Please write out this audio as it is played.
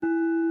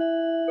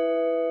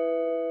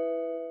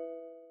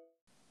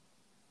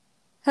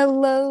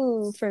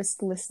Hello,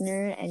 first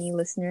listener, any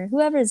listener,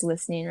 whoever's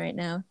listening right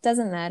now,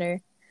 doesn't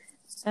matter.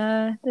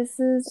 This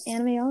is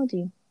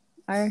Animeology,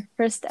 our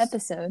first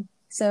episode.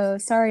 So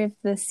sorry if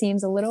this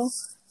seems a little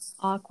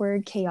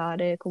awkward,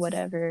 chaotic,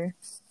 whatever.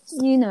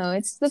 You know,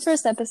 it's the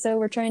first episode.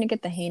 We're trying to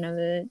get the hang of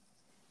it.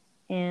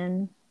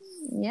 And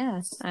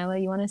yeah, Ila,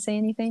 you want to say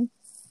anything?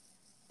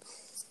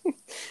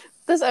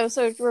 This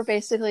episode, we're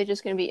basically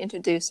just going to be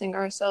introducing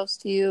ourselves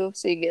to you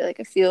so you get like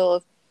a feel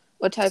of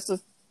what type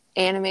of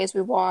animes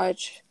we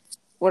watch,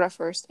 what our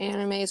first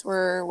animes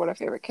were, what our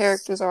favorite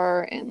characters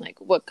are, and like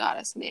what got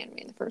us in anime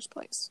in the first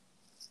place.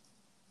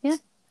 Yeah.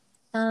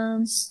 I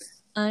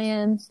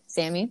am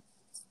Sami.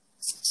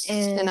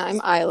 And I'm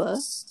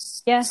Ila.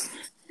 Yeah.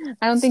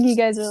 I don't think you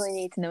guys really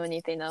need to know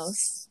anything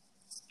else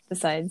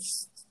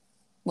besides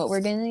what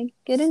we're going to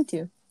get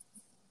into.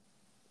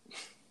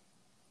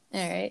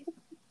 All right.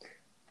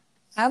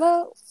 How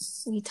about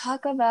we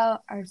talk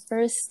about our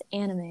first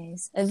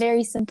animes? A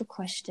very simple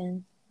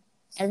question.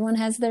 Everyone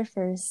has their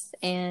first,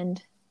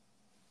 and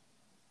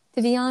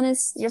to be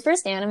honest, your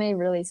first anime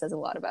really says a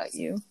lot about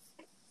you.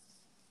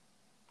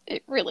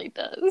 It really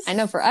does. I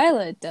know for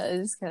Ila it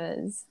does,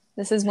 because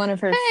this is one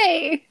of her...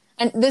 Hey!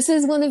 And this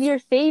is one of your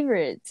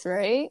favorites,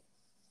 right?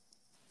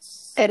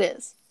 It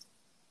is.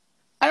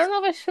 I don't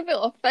know if I should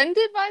feel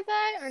offended by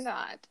that or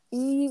not.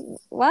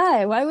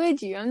 Why? Why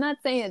would you? I'm not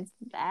saying it's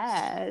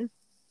bad.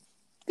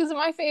 Because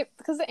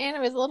the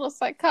anime is a little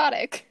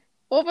psychotic.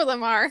 Both of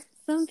them are.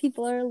 Some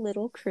people are a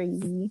little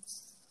crazy.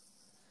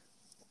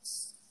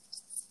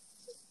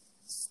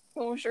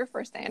 What was your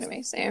first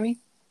anime, Sami?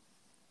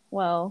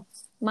 Well,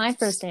 my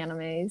first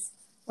animes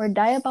were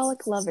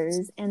Diabolic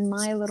Lovers and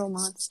My Little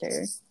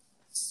Monster.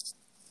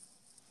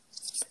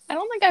 I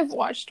don't think I've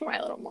watched My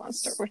Little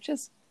Monster, which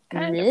is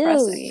kind of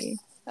Really? depressing.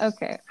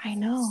 Okay. I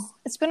know.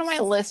 It's been on my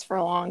list for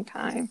a long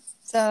time.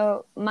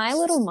 So, My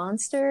Little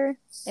Monster,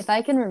 if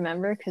I can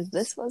remember, because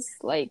this was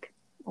like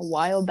a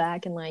while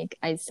back in like,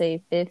 I'd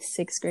say 5th,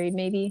 6th grade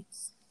maybe.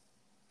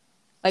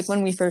 Like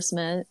when we first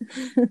met.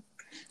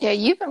 Yeah,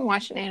 you've been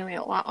watching anime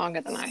a lot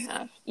longer than I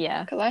have.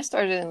 Yeah. Because I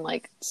started in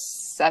like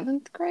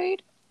 7th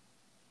grade.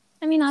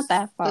 I mean, not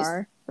that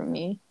far from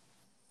me.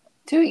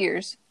 2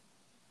 years.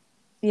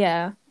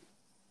 Yeah.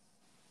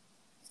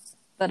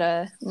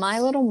 But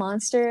My Little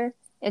Monster,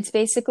 it's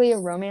basically a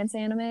romance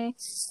anime,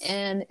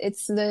 and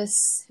it's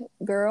this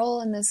girl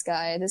and this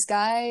guy. This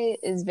guy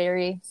is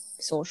very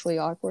socially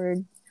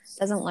awkward,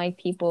 doesn't like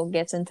people,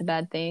 gets into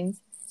bad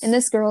things. And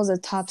this girl's a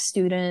top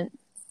student.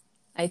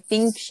 I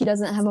think she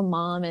doesn't have a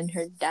mom, and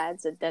her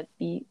dad's a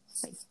deadbeat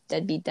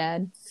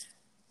dad.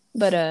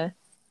 But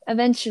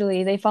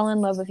eventually they fall in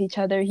love with each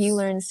other. He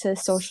learns to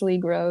socially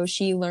grow.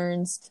 She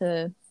learns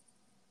to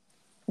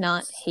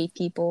not hate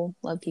people,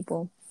 love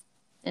people.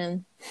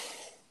 And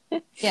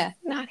yeah.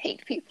 Not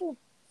hate people.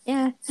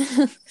 Yeah.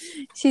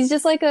 She's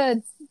just like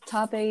a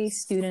top A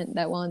student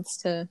that wants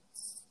to,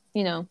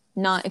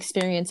 not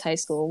experience high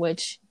school,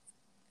 which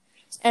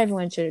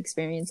everyone should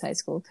experience high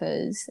school,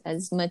 because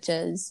as much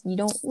as you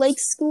don't like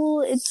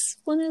school, it's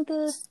one of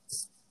the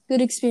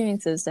good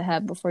experiences to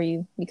have before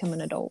you become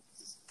an adult.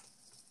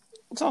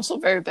 It's also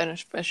very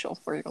beneficial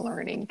for your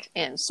learning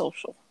and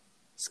social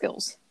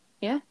skills.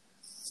 Yeah,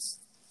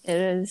 it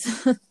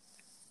is.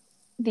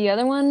 The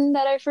other one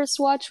that I first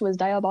watched was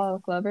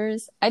Diabolic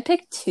Lovers. I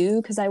picked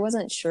 2 because I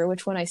wasn't sure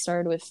which one I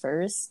started with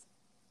first.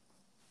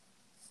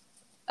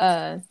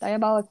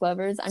 Diabolic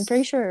Lovers, I'm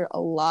pretty sure a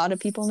lot of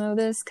people know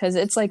this because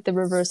it's like the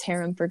reverse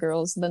harem for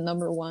girls, the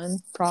number 1,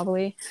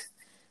 probably.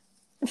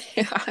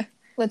 Yeah.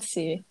 Let's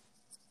see.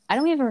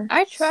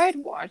 I tried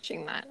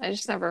watching that. I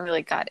just never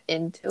really got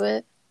into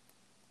it,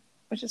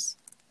 which is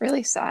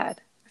really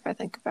sad if I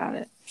think about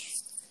it.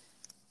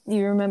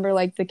 You remember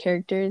like the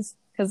characters?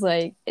 Because,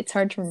 like, it's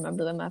hard to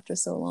remember them after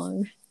so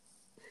long.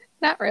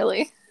 Not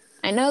really.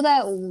 I know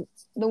that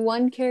the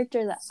one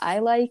character that I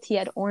liked, he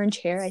had orange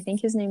hair. I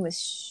think his name was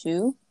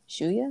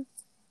Shuya?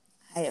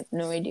 I have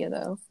no idea,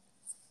 though.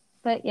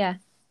 But, yeah.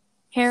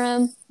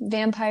 Harem,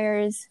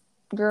 vampires,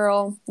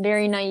 girl,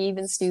 very naive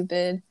and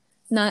stupid.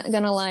 Not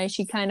gonna lie,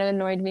 she kind of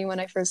annoyed me when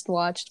I first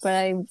watched, but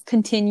I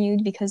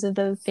continued because of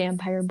the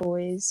vampire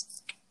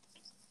boys.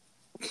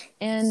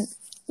 And,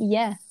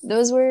 yeah,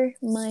 those were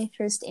my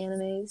first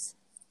animes.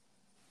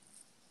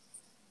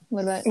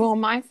 What about... Well,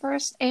 my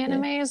first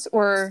animes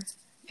were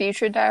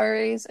Future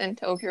Diaries and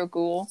Tokyo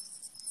Ghoul.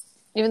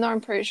 Even though I'm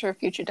pretty sure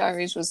Future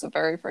Diaries was the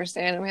very first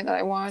anime that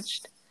I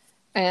watched.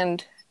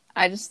 And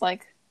I just I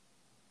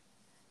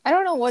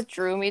don't know what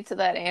drew me to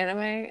that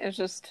anime. It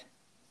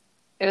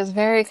was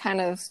very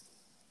kind of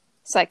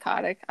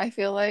psychotic, I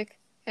feel like.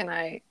 And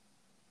I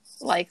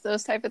like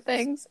those type of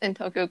things. And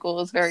Tokyo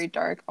Ghoul is very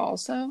dark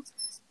also.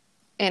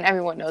 And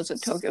everyone knows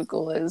what Tokyo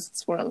Ghoul is.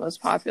 It's one of the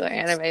most popular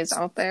animes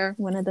out there.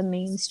 One of the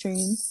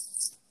mainstream.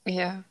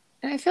 Yeah.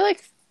 And I feel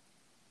like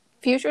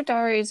Future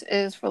Diaries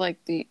is for, like,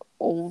 the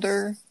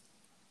older.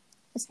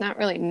 It's not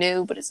really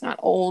new, but it's not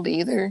old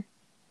either.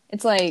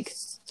 It's, like,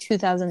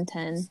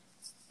 2010,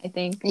 I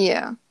think.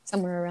 Yeah.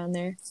 Somewhere around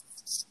there.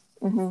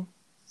 Mm-hmm.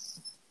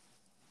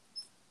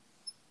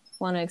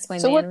 Want to explain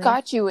So the what anime?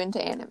 got you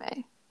into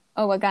anime?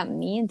 Oh, what got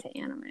me into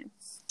anime?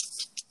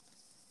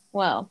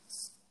 Well,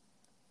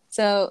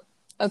 so,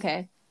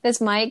 okay. This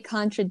might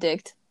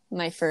contradict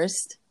my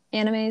first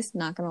animes,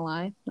 not gonna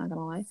lie. Not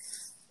gonna lie.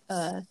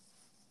 Uh,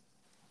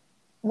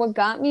 what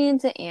got me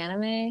into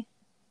anime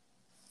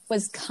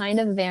was kind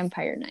of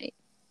Vampire Knight.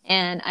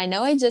 And I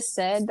know I just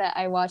said that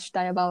I watched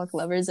Diabolic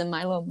Lovers and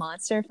My Little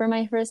Monster for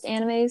my first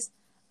animes,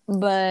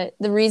 but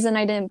the reason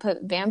I didn't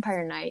put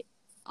Vampire Knight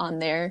on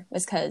there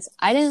was because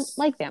I didn't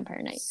like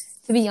Vampire Knight.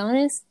 To be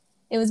honest,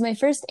 it was my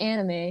first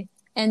anime,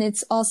 and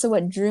it's also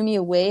what drew me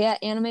away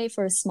at anime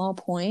for a small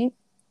point.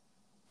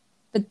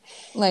 But,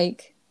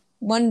 like,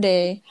 one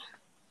day,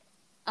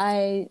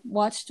 I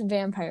watched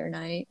Vampire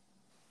Knight,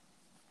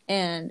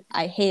 and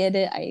I hated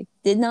it. I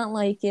did not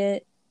like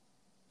it.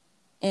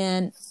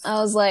 And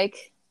I was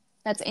like,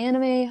 that's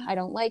anime. I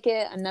don't like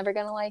it. I'm never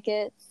gonna like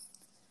it.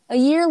 A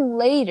year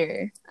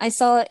later, I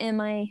saw it in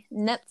my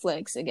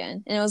Netflix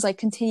again, and it was like,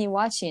 continue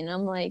watching. And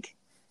I'm like,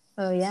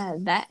 oh yeah,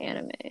 that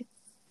anime.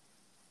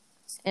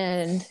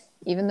 And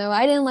even though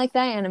I didn't like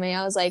that anime,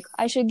 I was like,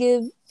 I should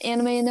give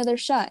anime another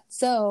shot.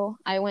 So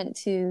I went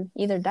to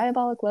either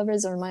Diabolic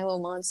Lovers or My Little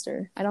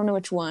Monster. I don't know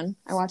which one.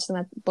 I watched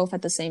them both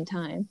at the same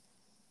time.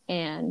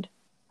 And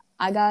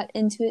I got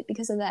into it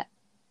because of that.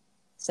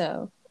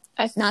 So,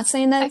 not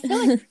saying I that,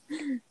 feel like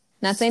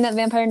not saying that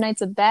Vampire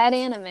Knight's a bad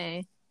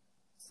anime.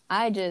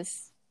 I don't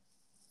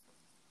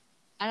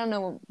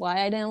know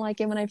why I didn't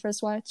like it when I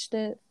first watched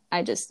it.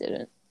 I just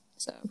didn't.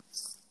 So.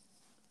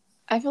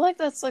 I feel like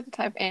that's like the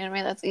type of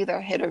anime that's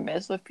either hit or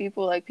miss with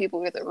people. Like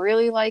people either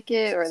really like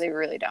it or they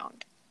really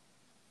don't.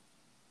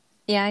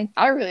 Yeah.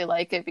 I really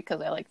like it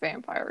because I like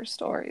vampire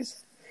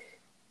stories.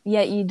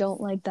 Yet you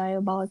don't like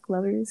Diabolic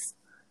Lovers?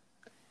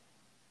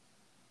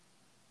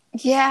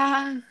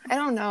 Yeah, I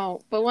don't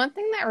know. But one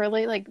thing that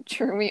really like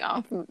drew me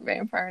off of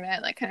Vampire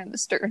Knight, like kind of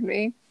disturbed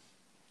me,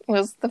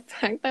 was the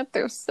fact that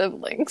they're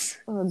siblings.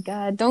 Oh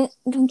god, don't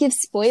give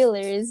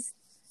spoilers.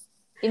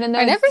 Even though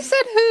I never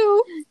said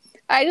who.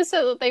 I just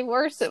said that they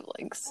were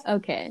siblings.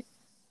 Okay,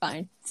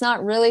 fine. It's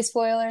not really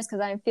spoilers because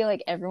I feel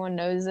like everyone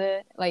knows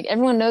it. Like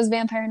everyone knows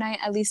Vampire Knight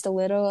at least a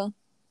little.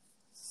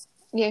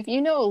 Yeah, if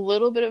you know a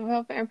little bit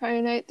about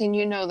Vampire Knight, then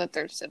you know that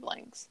they're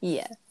siblings.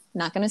 Yeah,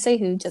 not gonna say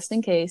who, just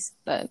in case.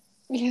 But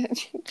yeah,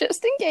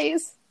 just in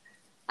case.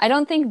 I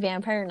don't think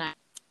Vampire Knight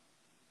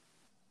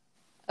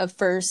a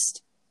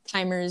first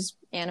timers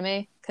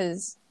anime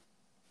because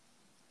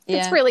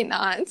It's really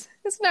not.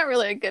 It's not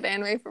really a good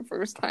anime for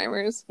first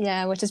timers.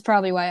 Yeah, which is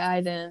probably why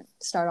I didn't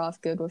start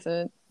off good with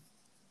it.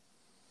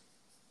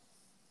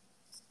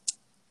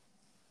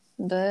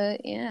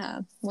 But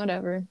yeah,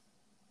 whatever.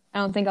 I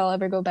don't think I'll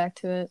ever go back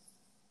to it.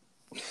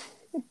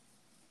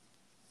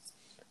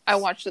 I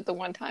watched it the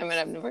one time and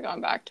I've never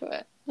gone back to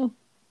it.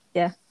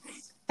 Yeah.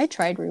 I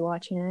tried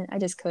rewatching it. I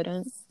just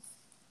couldn't.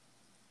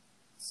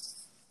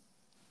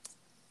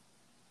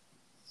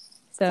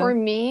 So For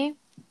me,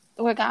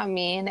 what got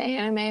me into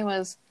anime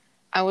was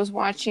I was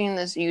watching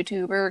this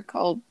YouTuber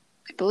called,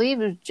 I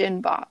believe it was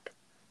Jin Bop.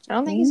 I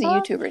don't think he's a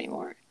YouTuber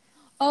anymore.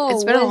 Oh,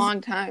 it's been a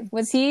long time.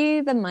 Was he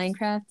the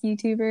Minecraft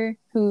YouTuber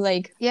who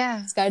like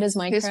this guy does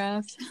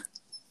Minecraft?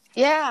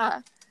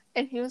 Yeah.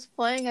 And he was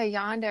playing a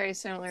yandere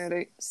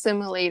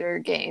simulator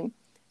game.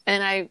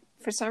 And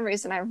for some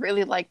reason, I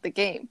really liked the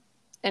game.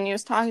 And he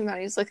was talking about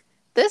it. He's like,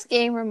 this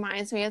game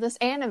reminds me of this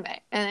anime.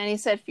 And then he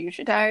said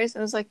Future Diaries.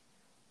 And I was like,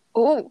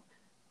 oh,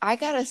 I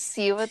gotta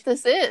see what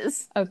this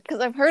is. Because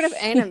I've heard of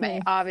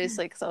anime,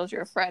 obviously, because I was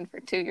your friend for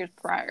 2 years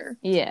prior.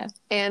 Yeah.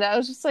 And I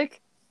was just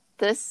like,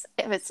 if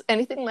it's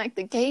anything like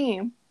the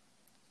game,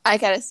 I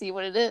gotta see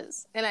what it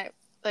is. And I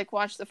like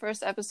watched the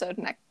first episode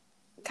and I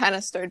kind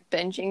of started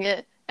binging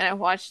it.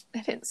 And I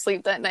didn't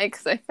sleep that night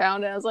because I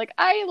found it. I was like,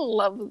 I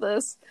love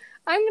this.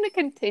 I'm going to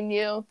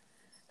continue.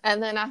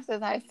 And then after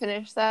that, I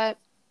finished that.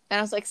 And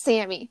I was like,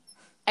 Sammy,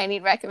 I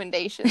need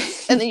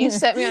recommendations. And then you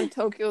sent me on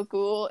Tokyo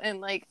Ghoul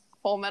and like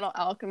Full Metal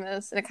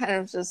Alchemist. And it kind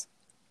of just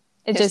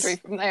history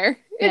from there.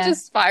 It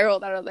just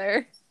spiraled out of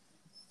there.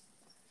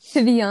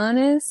 To be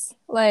honest,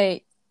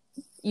 like,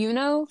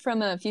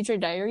 from Future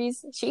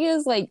Diaries, she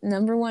is like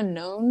 #1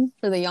 known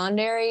for the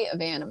yandere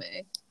of anime.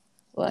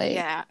 Like,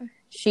 yeah.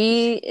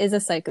 She is a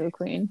psycho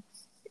queen.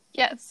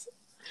 Yes.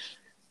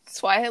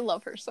 That's why I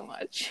love her so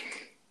much.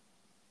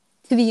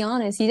 To be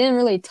honest, you didn't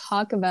really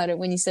talk about it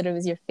when you said it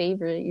was your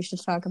favorite. You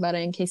should talk about it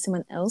in case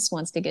someone else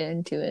wants to get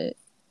into it.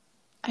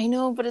 I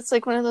know, but it's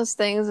like one of those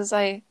things is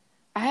I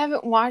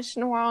haven't watched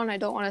in a while and I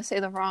don't want to say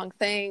the wrong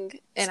thing.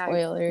 And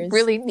spoilers. I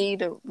really need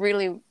to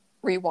really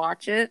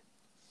rewatch it.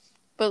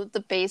 But the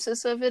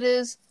basis of it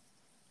is,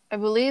 I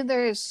believe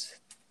there's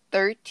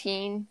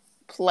 13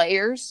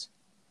 players,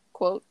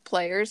 quote,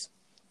 players,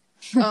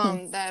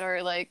 that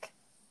are like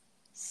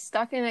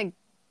stuck they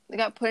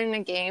got put in a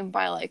game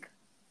by like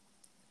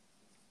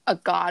a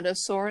god of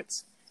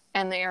sorts,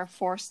 and they are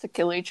forced to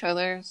kill each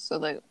other. So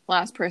the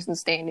last person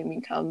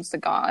standing becomes the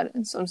god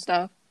and some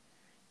stuff.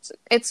 So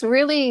it's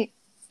really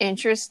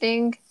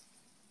interesting,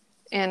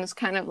 and it's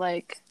kind of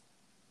like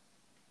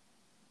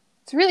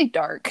it's really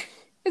dark.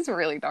 It's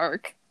really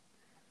dark.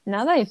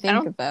 Now that I I think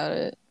don't. about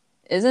it,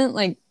 isn't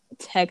like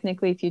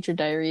technically Future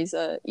Diaries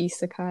a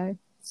isekai?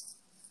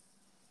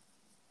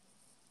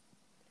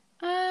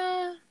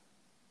 Uh,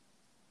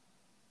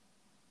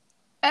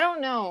 I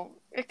don't know.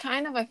 It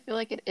kind of. I feel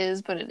like it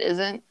is, but it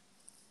isn't.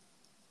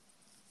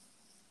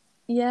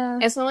 Yeah.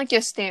 It's not like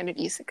your standard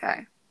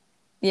isekai,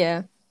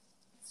 Yeah.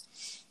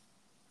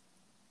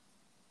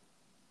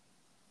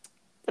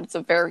 but it's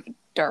a very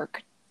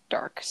dark,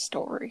 dark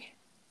story.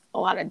 A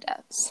lot of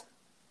deaths.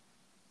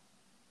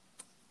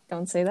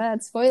 Don't say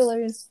that.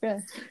 Spoilers. They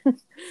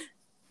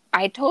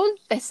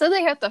said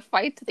they have to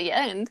fight to the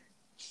end.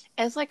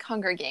 It's like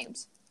Hunger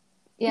Games.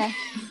 Yeah.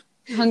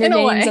 Hunger In a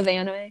Games way. of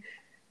anime.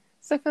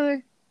 So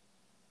for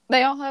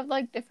they all have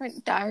like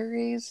different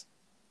diaries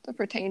that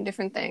pertain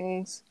different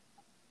things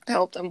to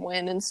help them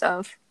win and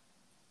stuff.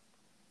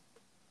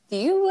 Do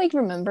you like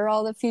remember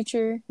all the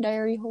Future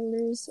Diary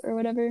holders or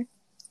whatever?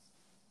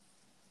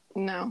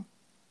 No,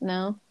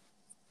 No?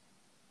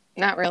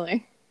 not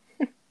really.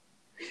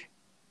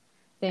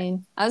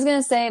 Dang. I was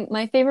gonna say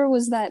my favorite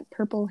was that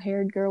purple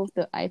haired girl with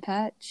the eye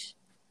patch.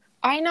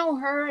 I know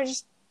her, I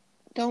just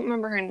don't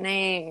remember her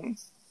name.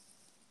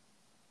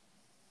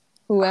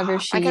 Whoever I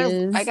she gotta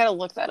I is, gotta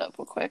look that up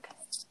real quick.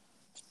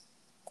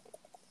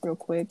 real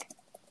quick.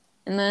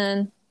 And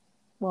then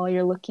while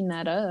you're looking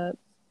that up,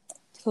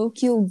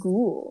 Tokyo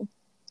Ghoul.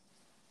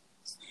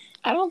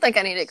 I don't think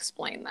I need to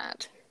explain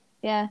that.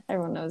 Yeah,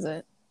 everyone knows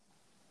it.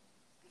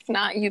 If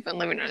not, you've been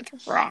living under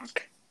a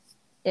rock.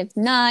 If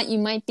not, you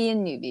might be a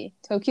newbie.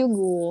 Tokyo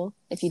Ghoul,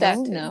 if you That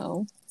don't too.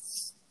 know,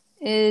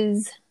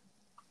 is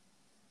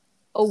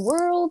a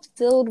world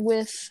filled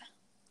with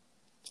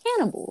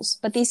cannibals.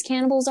 But these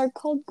cannibals are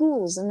called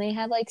ghouls and they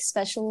have like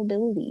special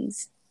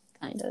abilities.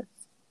 Kinda.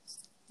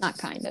 Not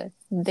kinda.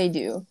 They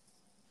do.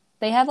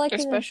 They have like Their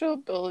a. special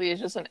ability is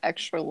just an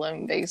extra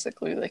limb,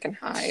 basically, they can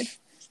hide.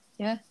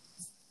 Yeah.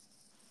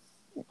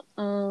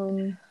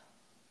 Um.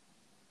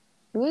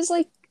 Who is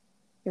like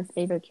your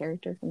favorite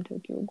character from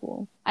Tokyo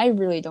Ghoul? I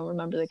really don't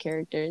remember the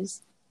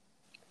characters.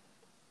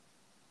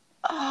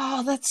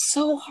 Oh, that's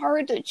so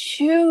hard to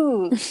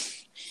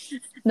choose.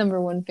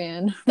 Number one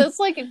fan. That's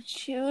like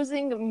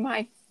choosing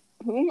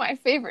who my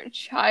favorite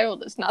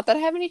child is. Not that I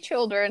have any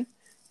children,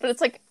 but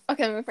it's like,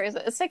 okay, let me phrase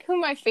it. It's like who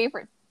my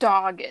favorite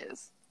dog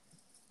is.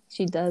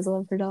 She does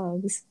love her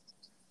dogs.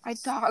 My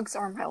dogs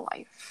are my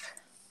life.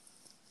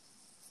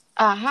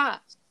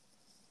 Aha.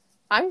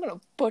 I'm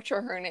gonna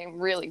butcher her name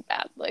really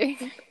badly.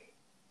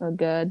 Oh,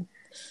 good.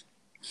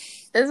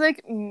 It's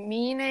like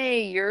Mine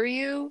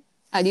Yuryu.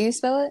 How do you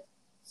spell it?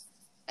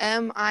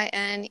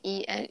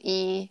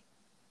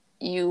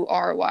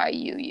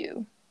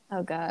 Mineneuryu.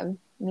 Oh, God.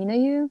 Mina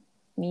you?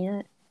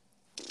 Mina?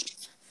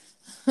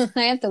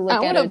 I have to I look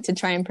at wanna it to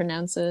try and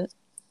pronounce it.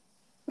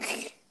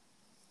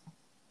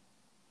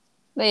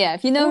 But yeah,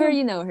 if you know her,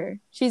 you know her.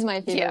 She's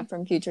my favorite Yeah.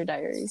 from Future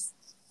Diaries.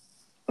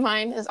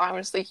 Mine is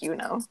honestly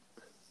Yuno.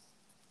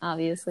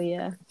 Obviously,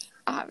 yeah.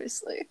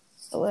 Obviously.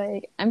 But,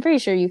 like, I'm pretty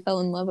sure you fell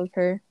in love with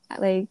her.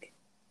 Like,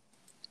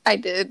 I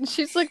did.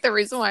 She's like the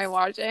reason why I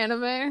watch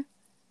anime.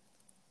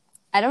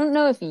 I don't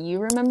know if you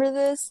remember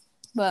this,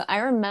 but I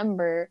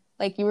remember,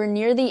 like, you were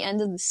near the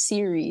end of the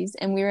series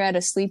and we were at a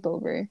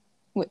sleepover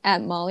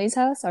at Molly's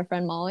house, our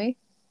friend Molly.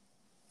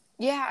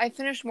 Yeah, I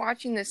finished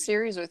watching this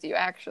series with you,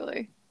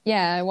 actually.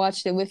 Yeah, I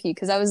watched it with you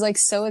because I was, like,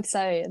 so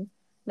excited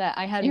that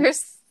I had.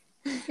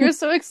 You're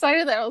so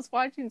excited that I was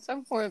watching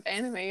some form of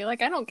anime. You're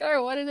like, I don't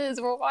care what it is,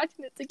 we're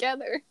watching it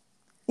together.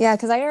 Yeah,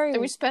 because I already.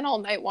 And we spent all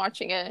night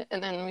watching it,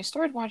 and then we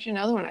started watching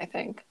another one, I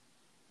think.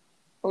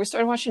 Or we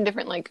started watching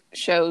different, like,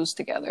 shows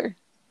together.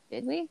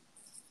 Did we?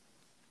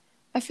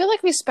 I feel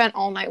like we spent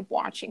all night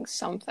watching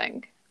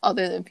something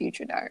other than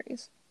Future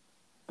Diaries.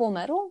 Full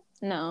Metal?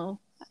 No,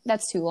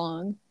 that's too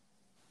long.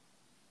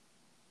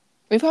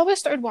 We probably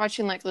started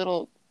watching, like,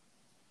 little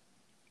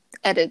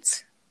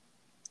edits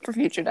for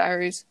Future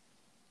Diaries.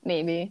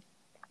 Maybe.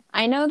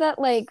 I know that,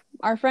 like,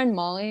 our friend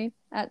Molly,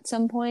 at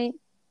some point,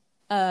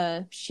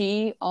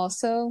 she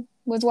also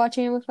was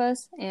watching it with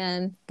us,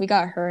 and we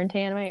got her into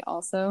anime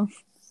also.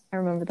 I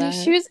remember that.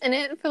 She was in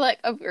it for, like,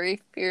 a brief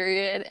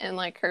period, and,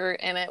 like, her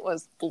in it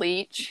was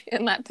Bleach,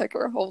 and that took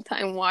her whole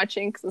time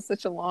watching because it's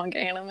such a long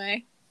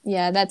anime.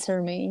 Yeah, that's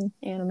her main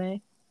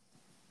anime.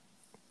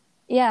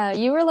 Yeah,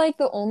 you were, like,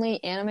 the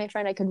only anime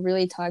friend I could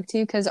really talk to,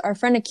 because our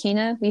friend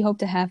Akina, we hope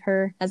to have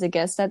her as a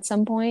guest at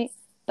some point,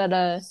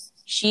 but,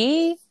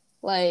 she,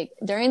 like,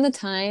 during the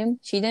time,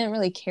 she didn't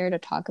really care to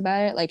talk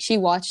about it. Like, she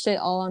watched it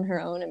all on her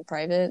own in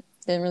private,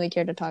 didn't really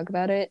care to talk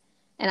about it.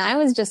 And I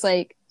was just,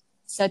 like,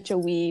 such a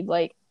weeb.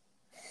 Like,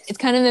 it's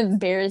kind of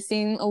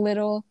embarrassing a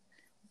little.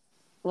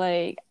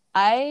 Like,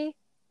 I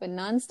would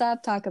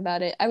nonstop talk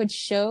about it. I would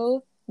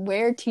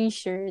wear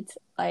t-shirts.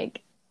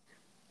 Like,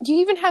 Do you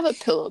even have a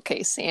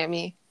pillowcase,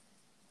 Sammy?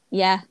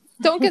 yeah,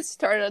 Don't get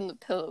started on the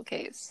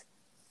pillowcase.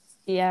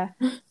 yeah.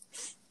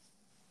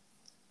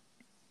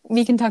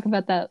 We can talk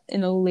about that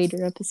in a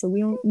later episode. We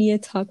don't need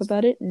to talk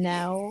about it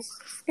now.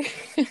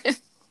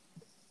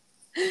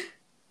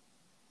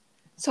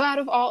 So out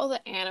of all the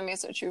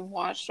animes that you've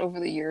watched over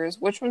the years,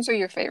 which ones are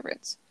your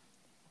favorites?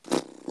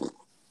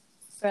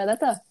 Bro,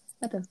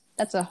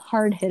 that's a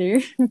hard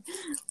hitter. I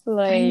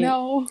Like,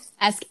 know.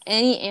 ask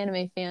any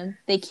anime fan,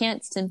 they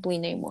can't simply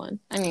name one.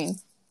 I mean,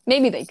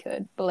 maybe they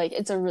could, but like,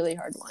 it's a really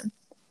hard one.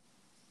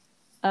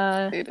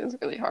 It is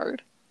really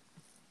hard.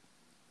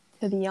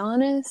 To be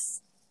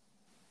honest,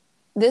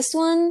 this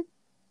one,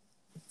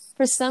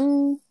 for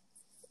some,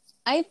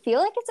 I feel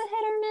like it's a hit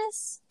or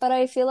miss, but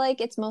I feel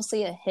like it's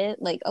mostly a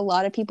hit. Like, a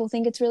lot of people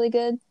think it's really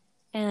good.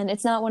 And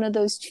it's not one of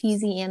those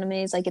cheesy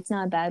animes. Like, it's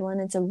not a bad one.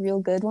 It's a real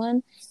good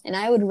one. And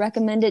I would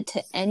recommend it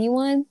to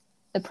anyone.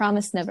 The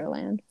Promised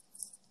Neverland.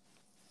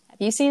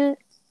 Have you seen it?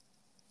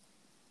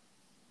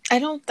 I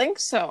don't think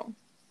so.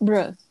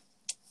 Bruh.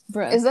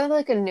 Is that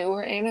like a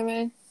newer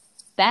anime?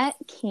 That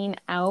came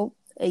out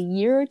a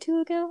year or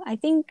two ago. I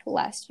think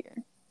last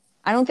year.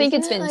 I don't think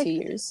it's been 2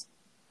 years.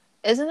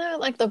 Isn't it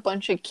like the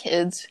bunch of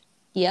kids?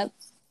 Yep.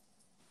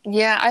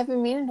 Yeah, I've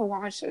been meaning to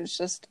watch it. It's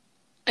just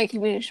I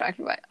keep being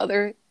distracted by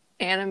other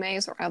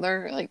animes or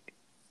other like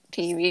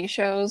TV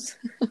shows.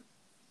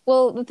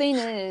 Well, the thing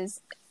is,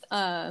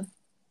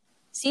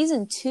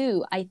 season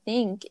 2, I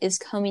think, is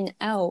coming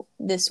out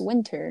this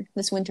winter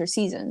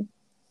season.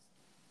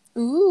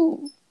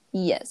 Ooh.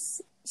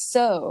 Yes.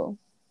 So,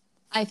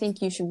 I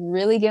think you should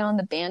really get on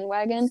the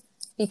bandwagon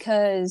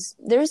because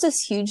there's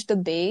this huge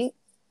debate.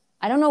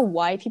 I don't know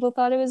why people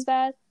thought it was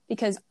bad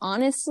because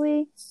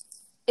honestly,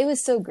 it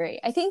was so great.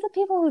 I think the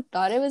people who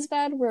thought it was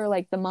bad were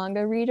like the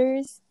manga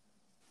readers.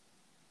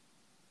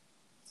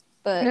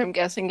 But And I'm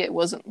guessing it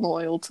wasn't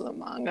loyal to the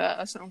manga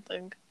or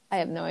something. I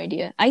have no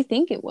idea. I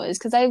think it was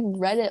because I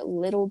read it a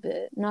little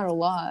bit, not a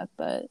lot,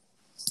 but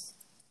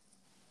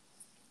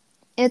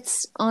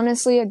it's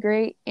honestly a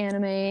great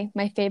anime.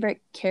 My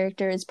favorite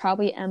character is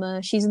probably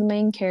Emma. She's the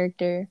main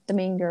character, the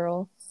main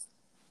girl.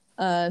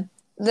 The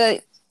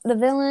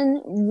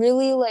villain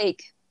really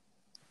like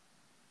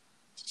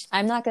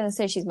I'm not gonna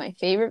say she's my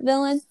favorite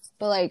villain,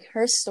 but like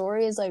her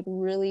story is like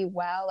really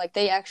wow. Like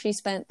they actually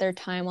spent their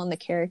time on the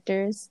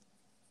characters.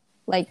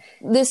 Like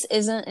this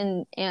isn't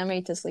an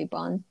anime to sleep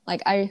on.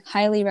 Like I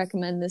highly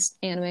recommend this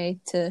anime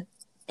to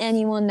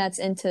anyone that's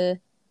into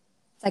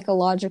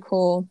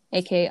psychological,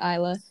 aka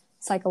Ila,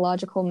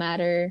 psychological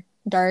matter,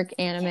 dark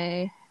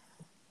anime.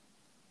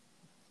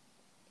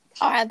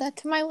 I'll add that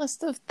to my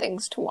list of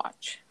things to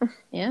watch.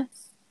 Yeah.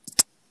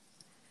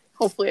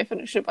 Hopefully I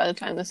finish it by the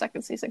time the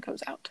second season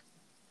comes out.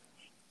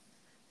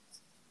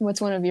 What's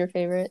one of your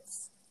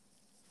favorites?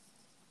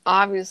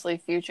 Obviously,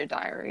 Future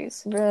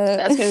Diaries. Bruh.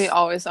 That's gonna be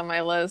always on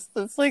my list.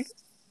 It's like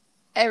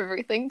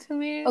everything to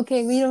me.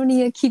 Okay, we don't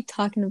need to keep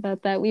talking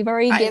about that. We've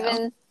already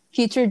given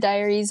Future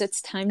Diaries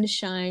its time to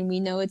shine. We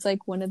know it's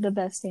like one of the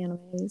best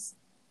animes.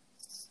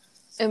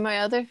 And my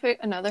another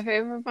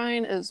favorite of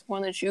mine is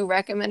one that you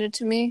recommended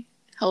to me,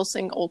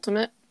 Hellsing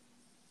Ultimate.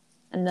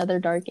 Another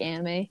dark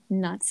anime.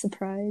 Not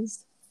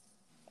surprised.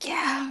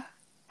 Yeah,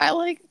 I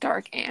like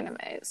dark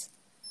animes.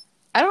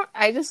 I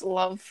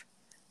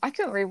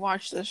could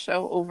rewatch this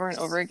show over and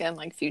over again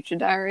like Future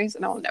Diaries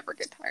and I'll never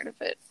get tired of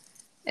it.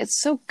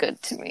 It's so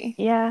good to me.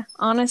 Yeah,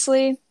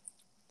 honestly,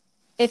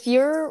 if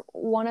you're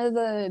one of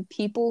the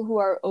people who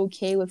are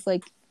okay with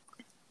like,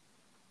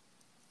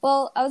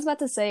 well, I was about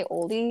to say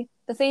oldie.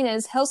 The thing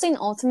is, Hellsing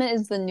Ultimate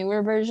is the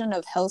newer version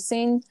of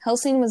Hellsing.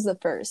 Hellsing was the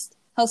first.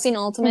 Hellsing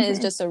Ultimate is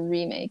just a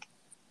remake.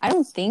 I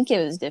don't think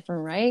it was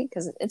different, right?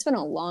 Because it's been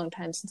a long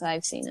time since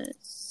I've seen it.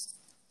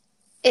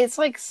 It's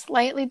like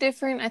slightly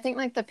different. I think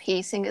like the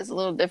pacing is a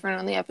little different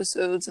on the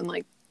episodes and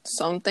like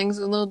some things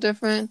are a little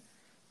different.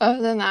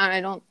 Other than that, I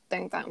don't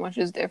think that much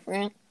is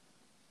different.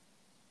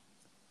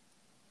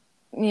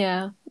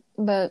 Yeah,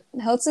 but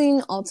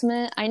Hellsing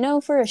Ultimate, I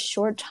know for a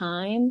short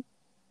time,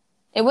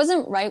 it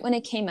wasn't right when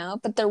it came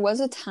out, but there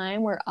was a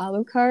time where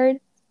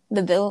Alucard,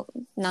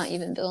 not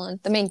even villain,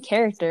 the main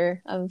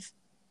character of,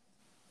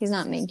 he's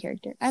not main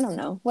character. I don't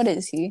know. What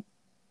is he?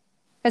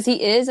 Because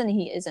he is and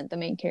he isn't the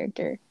main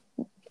character.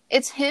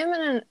 It's him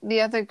and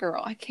the other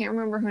girl. I can't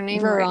remember her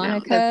name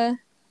Veronica. right now.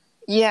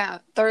 Yeah,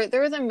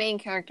 they're the main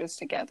characters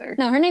together.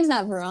 No, her name's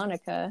not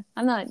Veronica.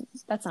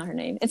 That's not her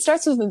name. It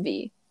starts with a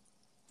V.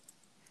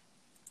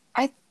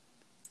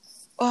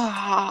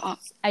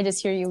 I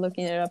just hear you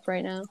looking it up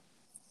right now.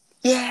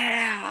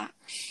 Yeah.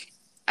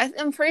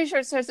 I'm pretty sure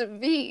it starts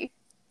with V.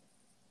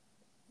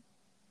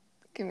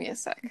 Give me a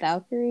sec.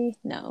 Valkyrie?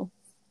 No.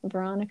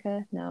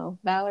 Veronica? No.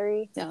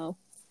 Valerie? No.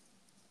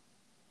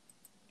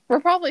 We're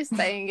probably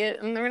saying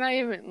it, and we're not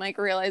even, like,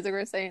 realizing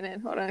we're saying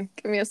it. Hold on.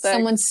 Give me a sec.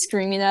 Someone's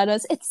screaming at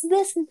us. It's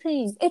this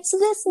thing. It's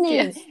this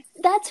name. Yeah.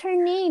 That's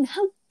her name.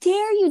 How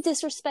dare you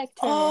disrespect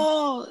her?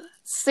 Oh,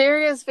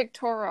 Sirius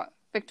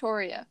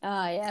Victoria.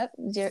 Yeah.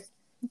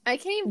 I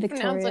can't even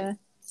pronounce it.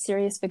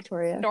 Sirius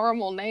Victoria.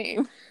 Normal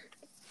name.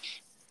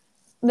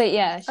 But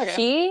yeah,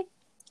 okay.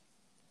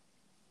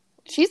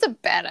 She's a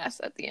badass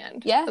at the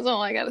end. Yeah. That's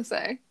all I gotta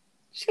say.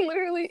 She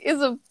literally is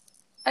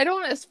I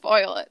don't want to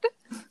spoil it.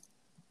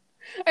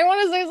 I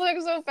want to say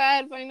something so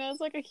bad, but I know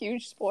it's like a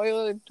huge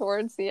spoiler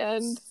towards the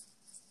end.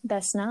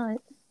 Best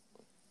not.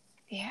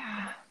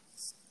 Yeah.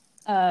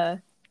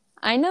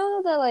 I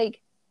know that,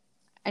 like,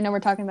 I know we're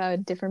talking about a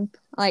different,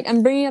 like,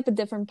 I'm bringing up a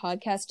different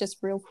podcast just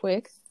real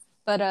quick,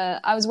 but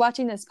I was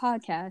watching this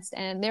podcast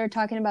and they were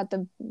talking about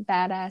the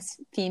badass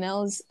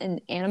females in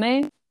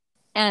anime,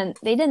 and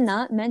they did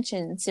not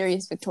mention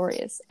Sirius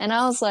Victorious, and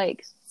I was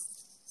like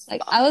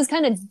I was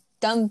kind of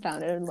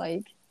dumbfounded.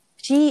 Like,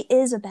 she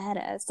is a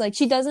badass. Like,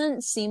 she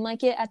doesn't seem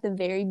like it at the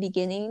very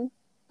beginning,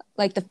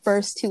 like the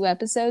first 2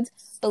 episodes,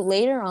 but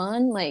later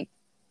on, like,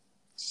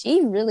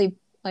 she really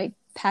like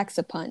packs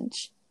a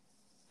punch.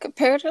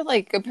 Compared to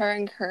like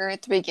comparing her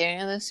at the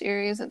beginning of the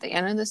series, at the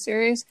end of the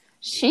series,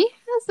 she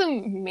has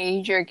a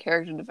major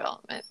character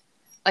development.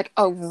 Like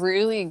a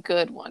really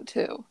good one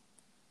too.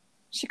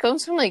 She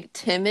goes from like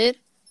timid,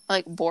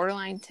 like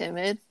borderline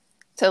timid,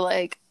 to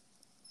like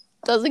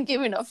doesn't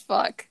give a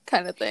fuck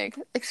kind of thing.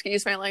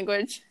 Excuse my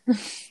language.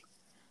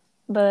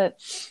 But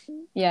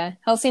yeah,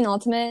 Hellsing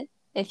Ultimate,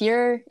 if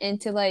you're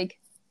into like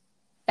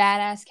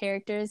badass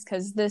characters,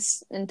 because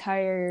this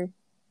entire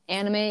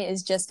anime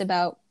is just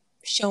about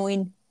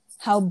showing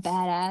how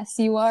badass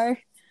you are,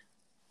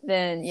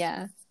 then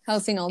yeah,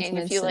 Hellsing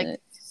Ultimate's in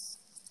it.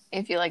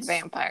 If you like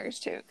vampires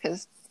too,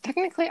 because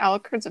technically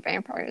Alucard's a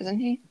vampire, isn't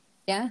he?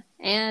 Yeah,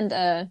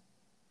 and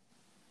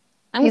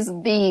he's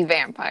the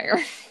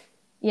vampire.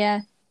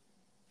 Yeah.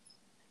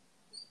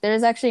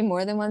 There's actually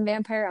more than one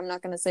vampire. I'm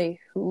not going to say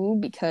who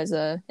because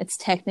it's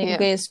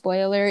technically a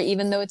spoiler,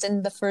 even though it's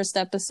in the first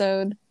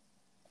episode.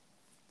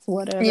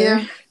 Whatever.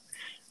 Yeah.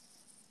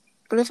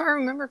 But if I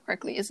remember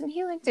correctly, isn't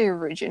he like the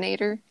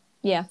originator?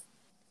 Yeah.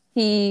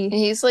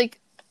 He's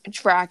like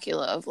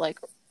Dracula of like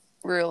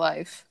real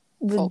life.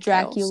 The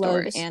Dracula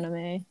of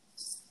anime.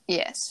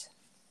 Yes.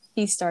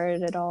 He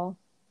started it all.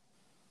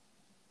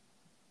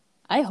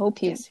 I hope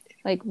he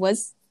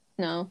was.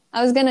 No.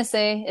 I was going to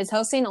say, is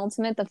Hellsing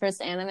Ultimate the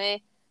first anime?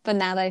 But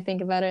now that I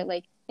think about it,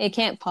 like, it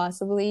can't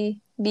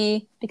possibly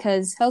be,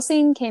 because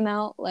Hellsing came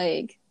out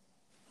like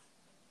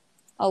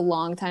a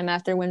long time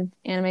after when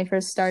anime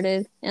first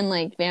started, and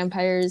like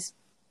vampires,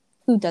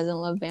 who doesn't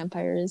love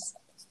vampires?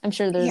 I'm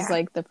sure there's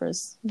like the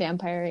first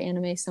vampire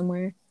anime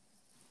somewhere.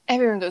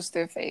 Everyone goes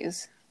through a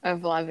phase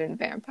of loving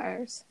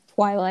vampires.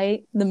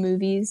 Twilight, the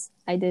movies,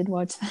 I did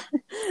watch that.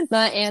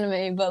 Not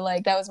anime, but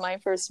like that was my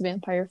first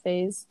vampire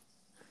phase.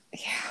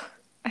 Yeah,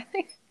 I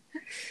think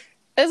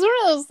it's one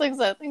of those things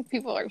that I think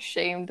people are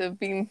ashamed of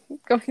going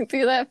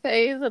through that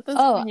phase at this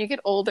when you get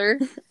older.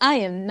 I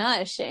am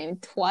not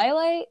ashamed.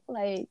 Twilight,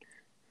 like,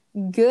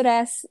 good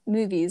ass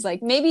movies.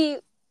 Like, maybe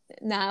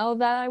now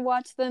that I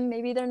watch them,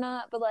 maybe they're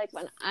not, but like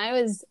when I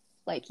was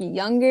like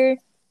younger,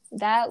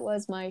 that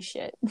was my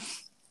shit.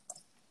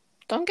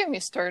 Don't get me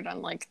started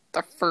on like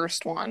the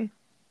first one.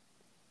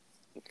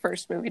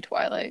 First movie,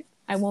 Twilight.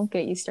 I won't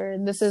get you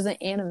started. This is an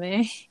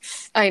anime.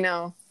 I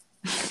know.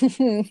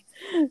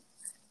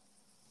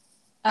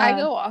 I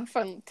go off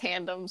on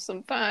tandems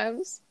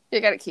sometimes.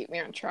 You gotta keep me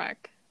on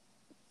track.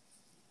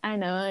 I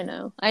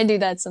know. I do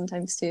that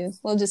sometimes too.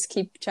 We'll just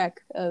keep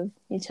track of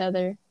each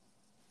other.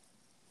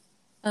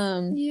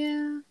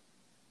 Yeah.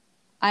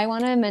 I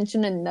want to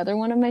mention another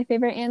one of my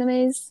favorite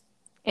animes,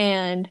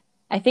 and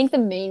I think the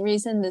main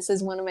reason this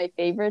is one of my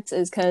favorites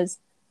is because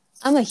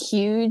I'm a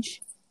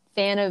huge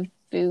fan of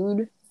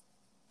food.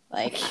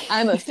 Like,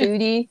 I'm a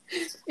foodie.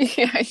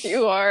 Yeah,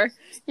 you are.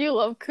 You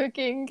love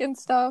cooking and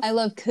stuff. I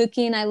love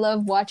cooking. I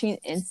love watching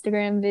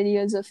Instagram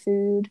videos of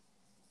food.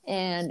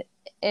 And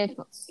if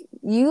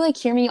you like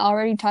hear me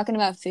already talking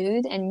about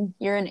food and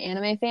you're an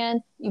anime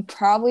fan, you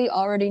probably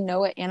already know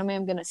what anime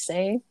I'm gonna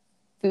say.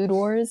 Food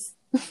Wars.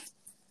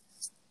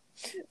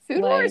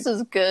 Food Wars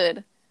is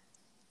good.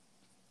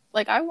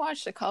 Like, I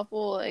watched a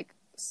couple, like,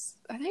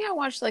 I think I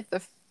watched like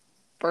the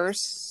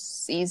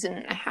first season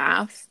and a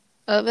half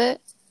of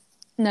it.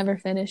 Never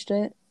finished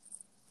it.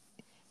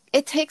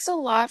 It takes a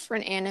lot for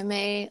an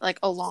anime, like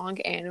a long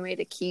anime,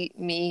 to keep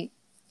me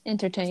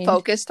entertained,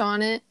 focused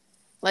on it.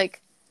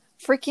 Like,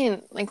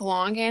 freaking, like,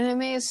 long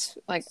animes,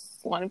 like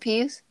One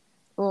Piece.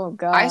 Oh,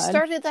 God. I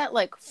started that,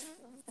 like,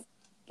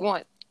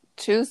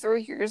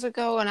 2-3 years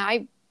ago, and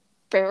I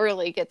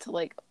barely get to,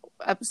 like,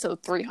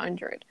 episode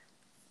 300.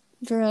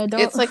 Bruh,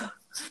 don't... It's, like,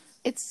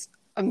 it's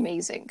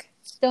amazing.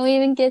 Don't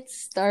even get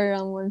started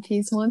on One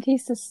Piece. One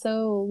Piece is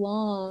so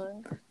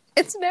long.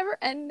 It's never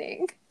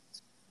ending.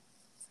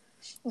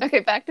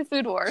 Okay, back to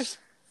Food Wars.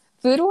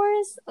 Food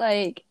Wars,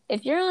 like,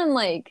 if you're on,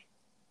 like,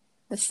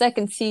 the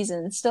second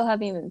season, still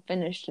haven't even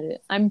finished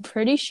it. I'm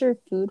pretty sure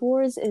Food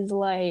Wars is,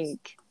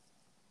 like,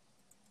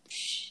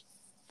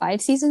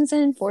 5 seasons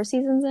in? 4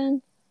 seasons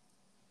in?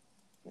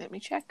 Let me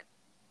check.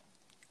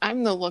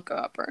 I'm the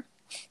looker-upper.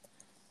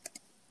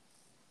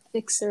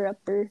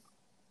 Fixer-upper.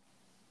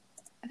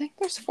 I think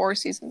there's 4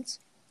 seasons.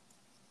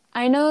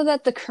 I know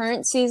that the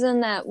current season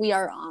that we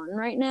are on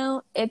right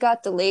now, it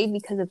got delayed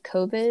because of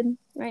COVID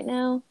right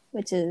now,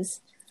 which is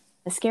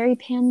a scary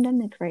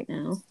pandemic right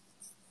now.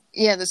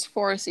 Yeah, there's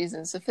 4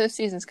 seasons. The 5th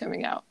season's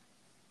coming out.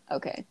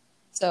 Okay.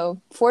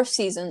 So, 4th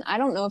season, I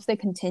don't know if they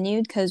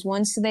continued, because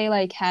once they,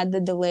 like, had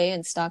the delay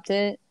and stopped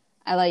it,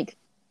 I, like,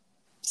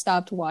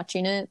 stopped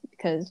watching it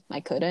because I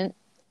couldn't.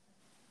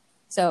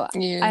 So,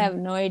 I have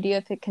no idea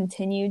if it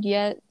continued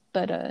yet,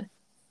 but,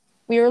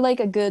 We were like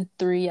a good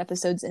 3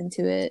 episodes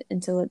into it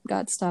until it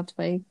got stopped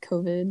by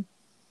COVID.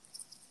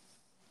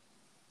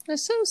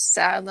 It's so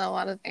sad that a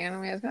lot of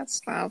animes got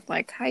stopped,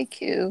 like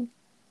Haikyuu.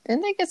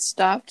 Didn't they get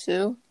stopped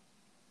too?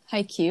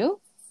 Haikyuu?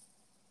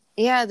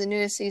 Yeah, the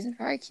newest season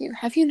for Haikyuu.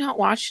 Have you not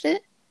watched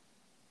it?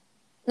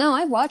 No,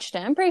 I watched it.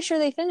 I'm pretty sure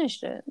they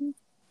finished it.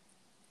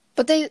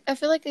 But I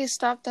feel like they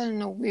stopped that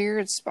in a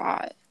weird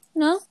spot.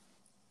 No?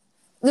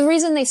 The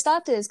reason they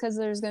stopped it is because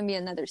there's going to be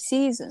another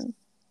season.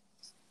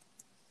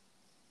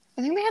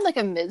 I think they had like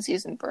a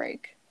mid-season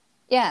break.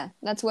 Yeah,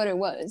 that's what it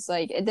was.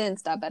 Like, it didn't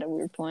stop at a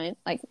weird point.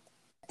 Like, it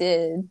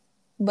did,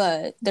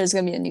 but there's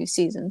going to be a new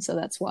season, so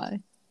that's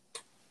why.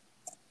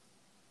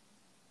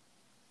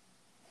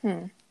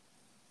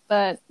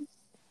 But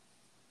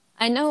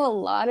I know a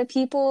lot of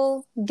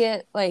people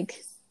get,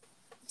 like,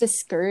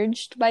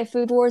 discouraged by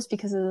Food Wars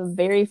because of the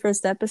very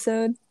first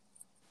episode.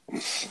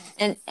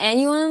 And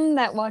anyone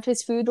that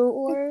watches Food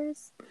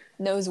Wars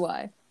knows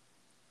why.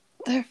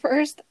 The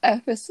first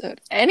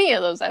episode. Any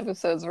of those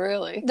episodes,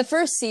 really. The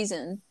first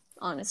season,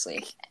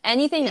 honestly.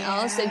 Anything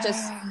else, it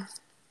just...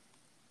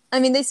 I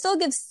mean, they still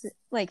give,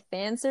 like,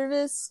 fan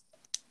service,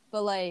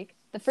 but, like,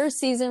 the first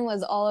season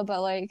was all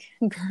about, like,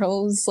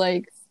 girls,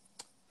 like,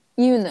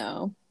 you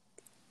know.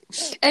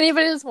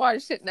 Anybody who's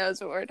watched it knows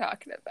what we're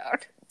talking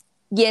about.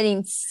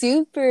 Getting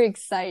super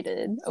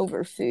excited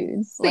over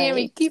food.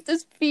 Sammy, like, keep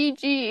this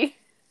PG.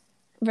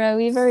 Bro,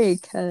 we've already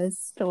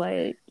cussed,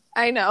 like...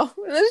 I know.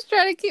 Let's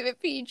try to keep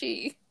it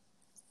PG.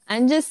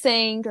 I'm just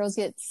saying girls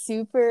get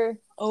super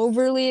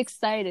overly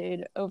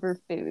excited over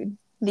food.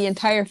 The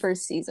entire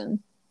first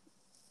season.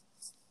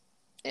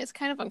 It's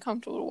kind of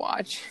uncomfortable to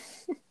watch.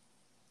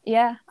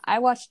 Yeah, I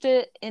watched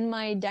it in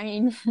my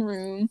dining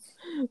room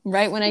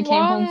right when I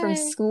came home from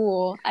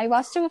school. I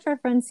watched it with our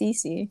friend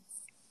Cece.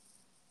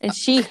 And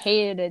she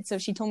hated it, so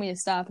she told me to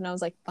stop, and I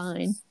was like,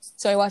 fine.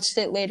 So I watched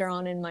it later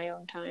on in my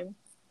own time.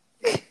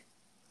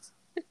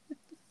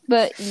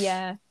 But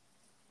yeah,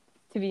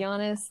 to be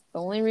honest, the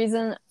only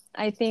reason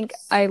I think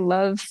I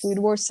love Food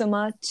Wars so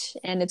much,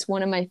 and it's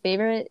one of my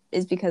favorite,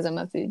 is because I'm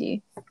a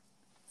foodie.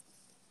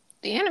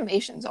 The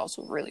animation's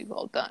also really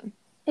well done.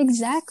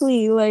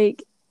 Exactly.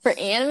 Like, for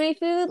anime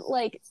food,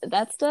 like,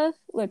 that stuff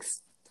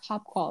looks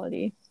top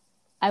quality.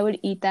 I would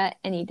eat that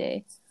any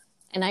day.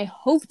 And I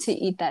hope to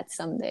eat that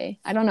someday.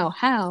 I don't know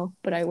how,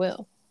 but I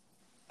will.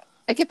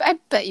 I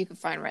bet you could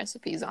find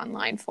recipes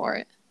online for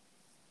it.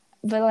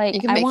 But, like, you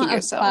can I make want it a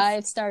yourself.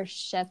 5-star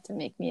chef to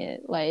make me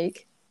it.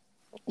 Like,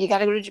 you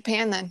gotta go to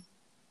Japan then.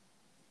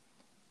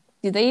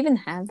 Do they even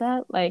have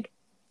that? Like,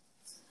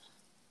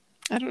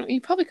 I don't know. You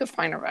probably could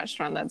find a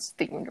restaurant that's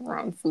themed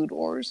around Food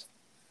Wars.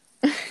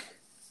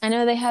 I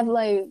know they have,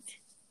 like,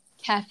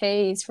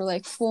 cafes for,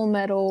 like, Full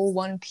Metal,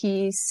 One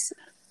Piece,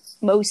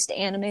 most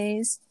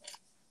animes.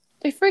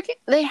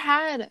 They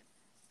had,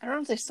 I don't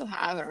know if they still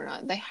have it or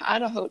not, they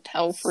had a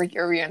hotel for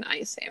Yuri on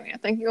Ice, Sammy. I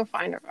think you'll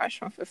find a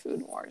restaurant for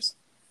Food Wars.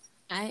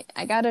 I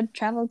gotta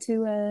travel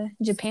to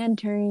Japan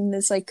during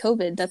this, like,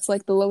 COVID. That's,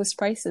 like, the lowest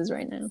prices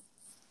right now.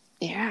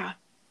 Yeah.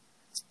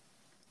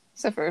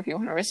 Except for if you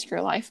want to risk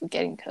your life of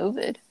getting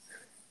COVID.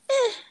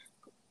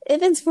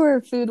 If it's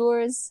for Food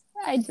Wars,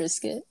 I'd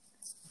risk it.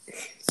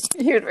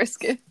 You'd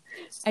risk it.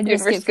 I'd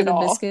risk it for the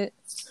biscuit.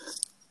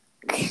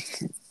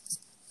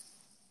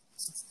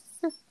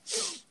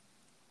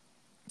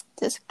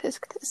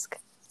 Tisk.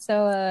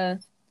 So,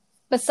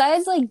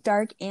 besides, like,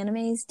 dark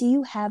animes, do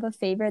you have a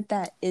favorite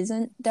that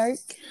isn't dark?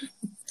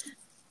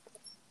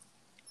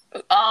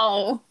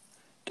 Oh,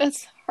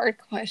 that's a hard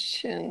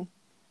question.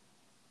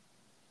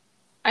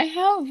 I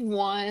have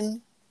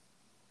one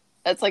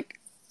that's, like,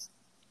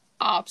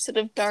 opposite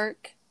of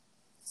dark.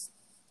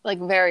 Like,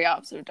 very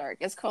opposite of dark.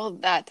 It's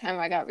called That Time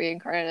I Got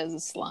Reincarnated as a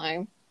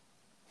Slime.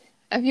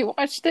 Have you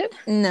watched it?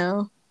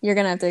 No. You're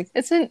gonna have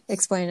to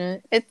explain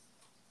it.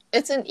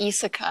 It's an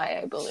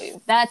isekai, I believe.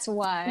 That's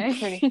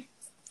why.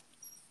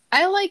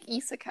 I like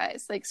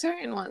isekais, like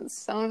certain ones.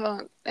 Some of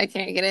them I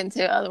can't get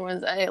into. Other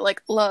ones I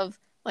like love.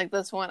 Like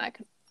this one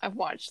I've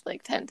watched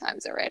like 10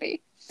 times already.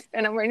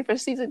 And I'm waiting for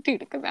season 2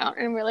 to come out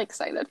and I'm really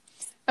excited.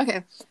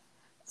 Okay.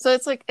 So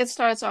it's like, it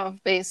starts off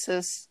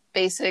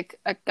basic,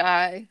 a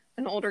guy,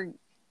 an older,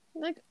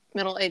 like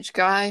middle-aged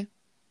guy.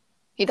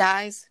 He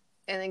dies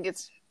and then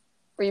gets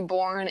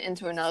reborn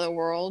into another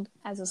world.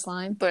 As a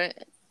slime?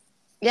 But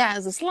yeah,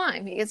 as a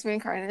slime. He gets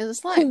reincarnated as a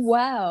slime.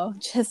 Wow.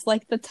 Just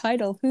like the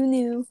title. Who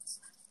knew?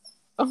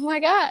 Oh my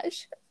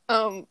gosh.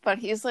 But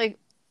he's like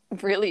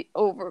really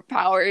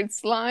overpowered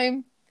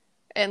slime.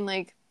 And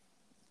like,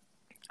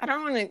 I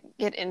don't want to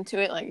get into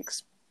it, like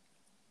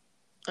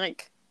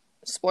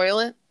spoil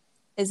it.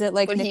 Is it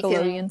like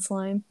Nickelodeon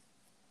slime?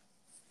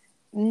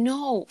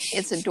 No,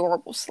 it's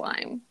adorable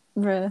slime.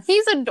 Bruh.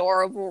 He's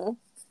adorable.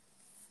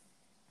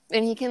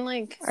 And he can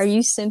like... Are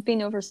you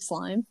simping over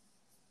slime?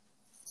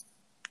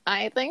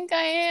 I think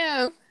I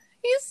am.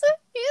 He's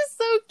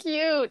so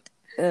cute.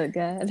 Oh,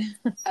 God.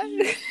 I don't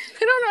know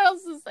what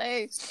else to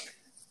say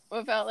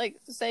without like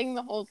saying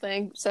the whole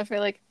thing. Except for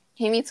like,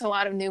 he meets a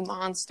lot of new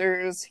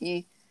monsters.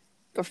 He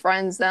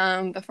befriends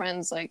them,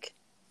 like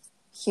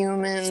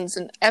humans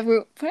and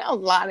a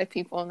lot of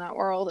people in that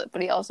world,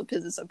 but he also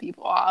pisses some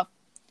people off.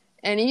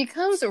 And he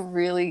becomes a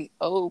really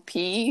OP.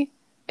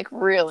 Like,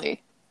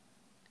 really.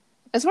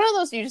 It's one of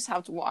those you just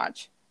have to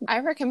watch. I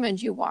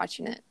recommend you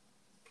watching it.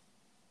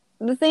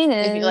 The thing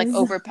is... If you like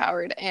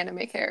overpowered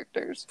anime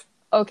characters.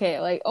 Okay,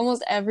 like,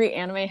 almost every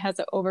anime has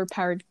an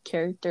overpowered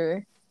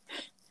character.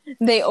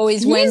 They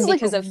always win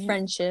because of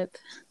friendship.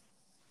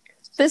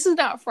 This is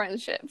not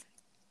friendship.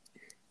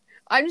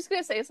 I'm just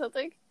gonna say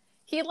something.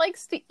 He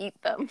likes to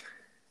eat them.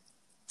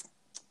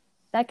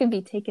 That could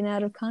be taken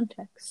out of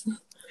context.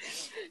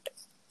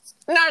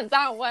 Not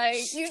that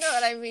way. You know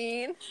what I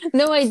mean.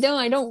 No, I don't.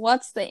 I don't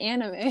watch the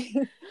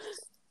anime.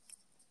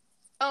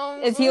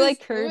 Is he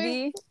like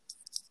Kirby?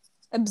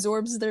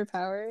 Absorbs their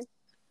power?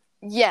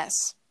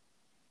 Yes.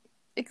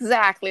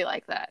 Exactly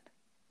like that.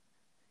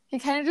 He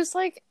kind of just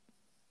like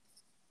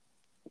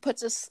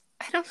puts us.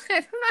 I don't know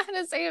how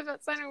to say it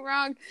without sounding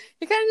wrong.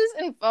 He kind of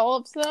just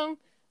envelops them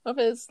with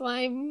his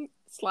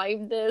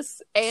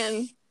slimeness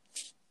and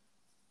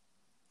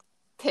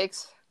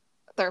takes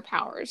their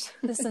powers.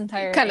 This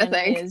entire kind of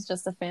anime thing is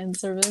just a fan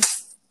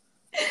service.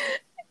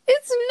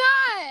 It's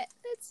not.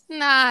 It's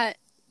not.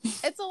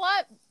 It's a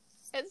lot.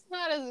 It's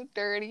not as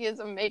dirty as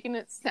I'm making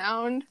it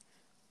sound.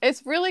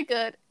 It's really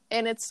good,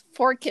 and it's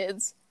for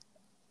kids.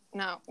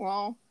 No,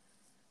 well.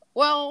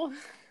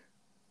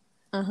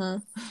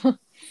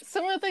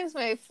 Some of the things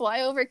may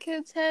fly over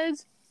kids'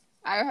 heads.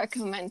 I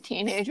recommend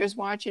teenagers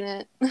watching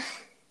it.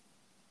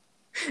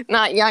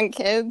 Not young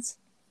kids.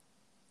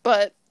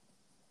 But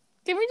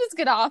can we just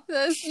get off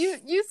this?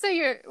 You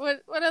say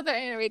what other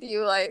anime do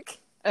you like?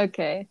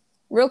 Okay.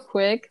 Real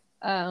quick,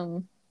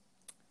 I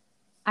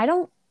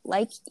don't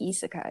like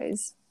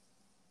isekais.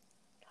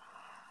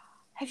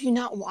 Have you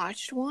not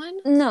watched one?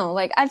 No,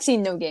 like, I've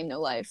seen No Game,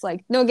 No Life.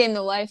 Like, No Game,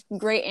 No Life,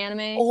 great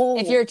anime. Oh.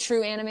 If you're a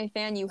true anime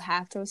fan, you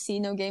have to see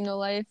No Game, No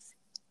Life.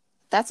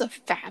 That's a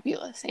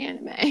fabulous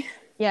anime.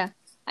 Yeah,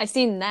 I've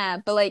seen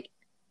that, but, like,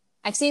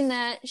 I've seen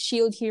that,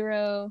 Shield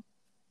Hero,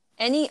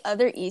 any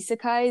other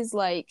isekais,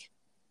 like,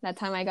 that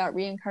time I got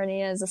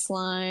reincarnated as a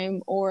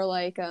slime, or,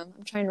 like, I'm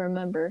trying to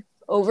remember,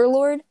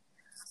 Overlord,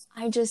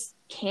 I just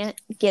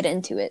can't get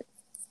into it.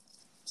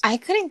 I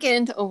couldn't get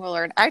into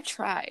Overlord. I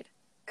tried.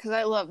 Because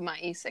I love my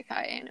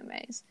isekai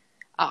animes,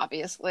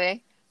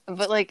 obviously.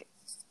 But, like,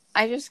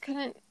 I just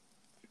couldn't...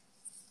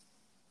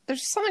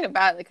 There's something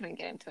about it I couldn't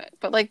get into it.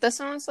 But, like, this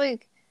one's,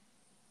 like,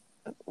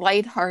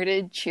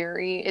 lighthearted,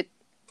 cheery.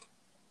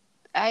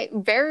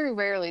 Very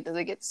rarely does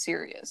it get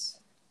serious.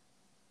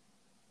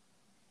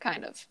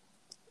 Kind of.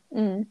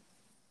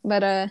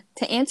 But,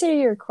 to answer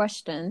your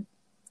question,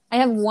 I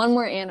have one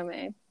more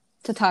anime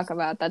to talk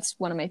about that's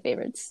one of my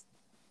favorites.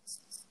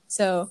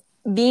 So...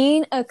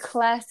 being a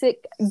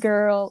classic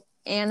girl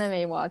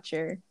anime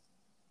watcher,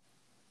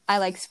 I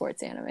like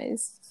sports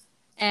animes.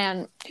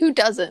 And who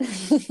doesn't?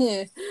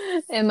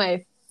 And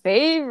my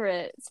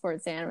favorite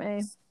sports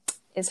anime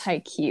is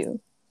Haikyuu.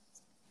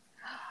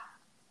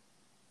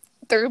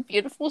 They're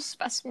beautiful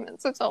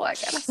specimens, that's all I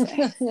gotta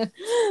say.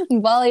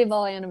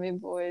 Volleyball anime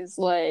boys,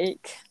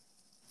 like...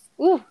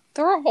 Ooh,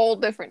 they're a whole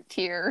different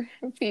tier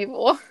of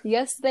people.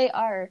 Yes, they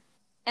are.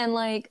 And,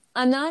 like,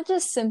 I'm not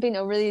just simping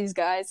over these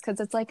guys because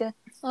it's like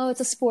it's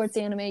a sports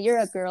anime, you're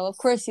a girl, of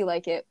course you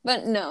like it.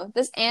 But no,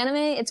 this anime,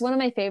 it's one of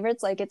my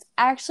favorites. Like, it's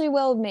actually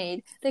well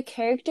made. The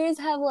characters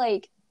have,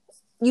 like,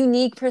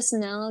 unique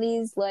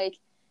personalities. Like,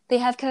 they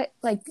have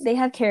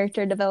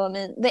character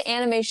development. The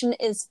animation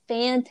is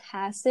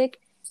fantastic.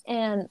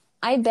 And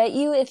I bet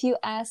you if you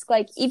ask,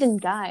 like, even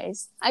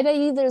guys, I bet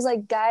you there's,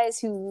 like, guys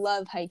who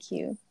love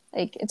Haikyuu.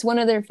 Like, it's one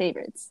of their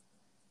favorites.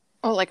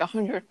 Oh, like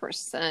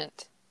 100%.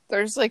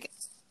 There's, like...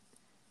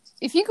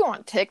 If you go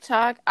on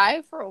TikTok,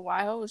 I, for a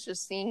while, was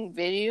just seeing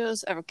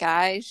videos of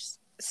guys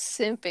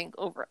simping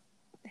over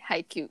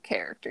Haikyuu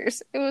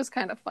characters. It was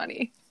kind of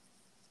funny.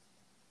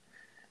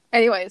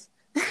 Anyways.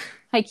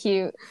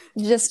 Haikyuu,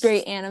 just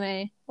great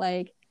anime.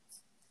 Like,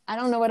 I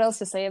don't know what else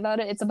to say about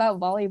it. It's about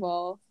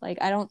volleyball. Like,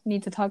 I don't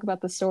need to talk about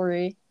the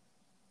story.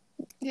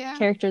 Yeah.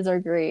 Characters are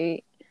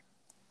great.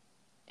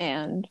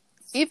 And...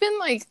 even,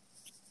 like,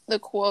 the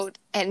quote,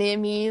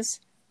 enemies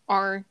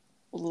are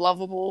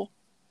lovable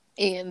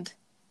and...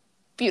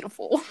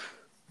 beautiful.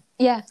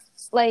 Yeah,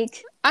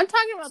 like... I'm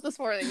talking about this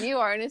more than you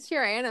are, and it's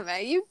your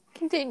anime. You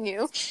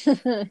continue.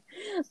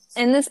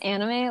 In this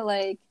anime,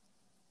 like,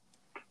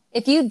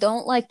 if you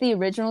don't like the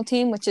original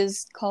team, which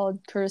is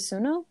called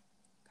Karasuno?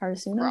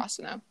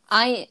 Karasuno.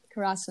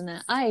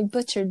 Karasuno. I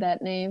butchered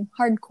that name.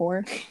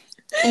 Hardcore.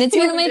 And it's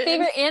one of my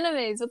favorite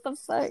animes. What the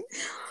fuck?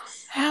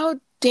 How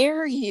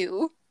dare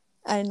you?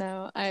 I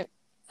know.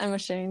 I'm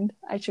ashamed.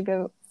 I should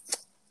go...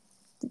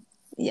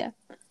 Yeah.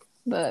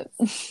 But...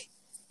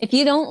 if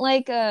you don't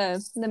like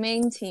the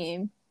main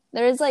team,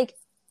 there's, like,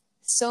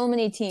 so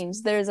many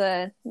teams. There's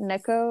a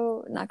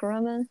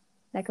Nakama.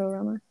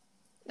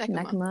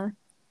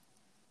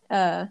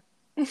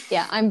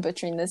 Yeah, I'm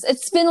butchering this.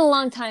 It's been a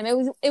long time.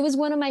 It was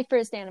one of my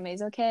first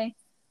animes, okay?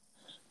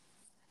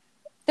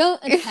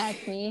 Don't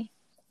attack me.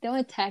 Don't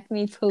attack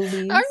me, please.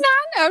 I'm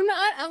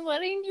not. I'm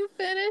letting you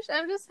finish.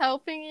 I'm just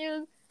helping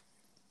you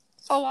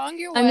along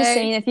your way. I'm just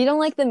saying, if you don't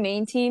like the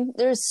main team,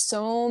 there's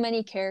so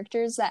many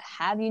characters that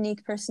have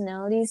unique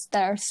personalities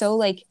that are so,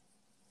 like,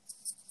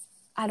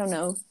 I don't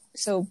know,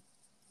 so...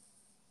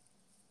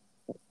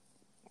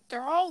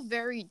 They're all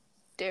very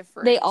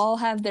different. They all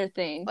have their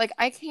thing. Like,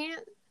 I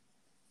can't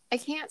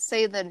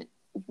say that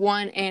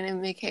one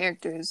anime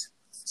character is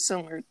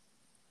similar,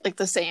 like,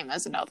 the same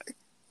as another,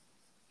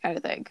 I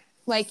think.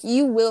 Like,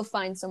 you will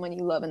find someone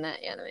you love in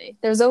that anime.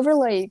 There's over,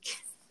 like,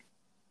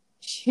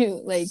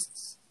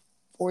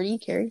 40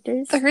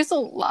 characters? There's a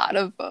lot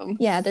of them.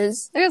 Yeah,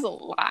 there's a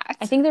lot.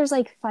 I think there's,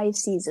 like, 5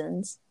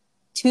 seasons,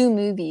 2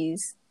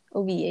 movies,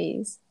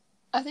 OVAs.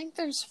 I think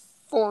there's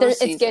 4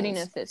 seasons. It's getting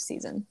a 5th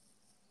season.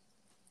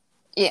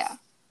 Yeah.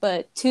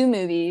 But 2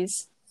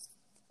 movies,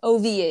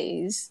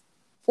 OVAs,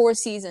 4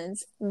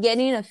 seasons,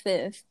 getting a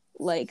 5th.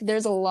 Like,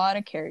 there's a lot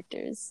of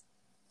characters.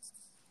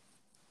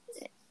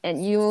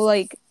 And you,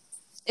 like,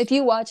 if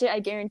you watch it, I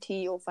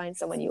guarantee you'll find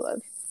someone you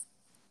love.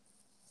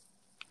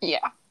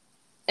 Yeah.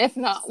 If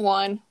not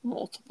one,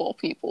 multiple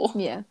people.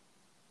 Yeah.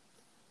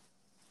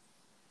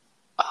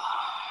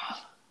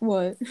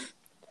 What?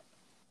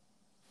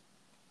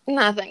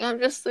 Nothing. I'm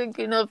just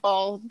thinking of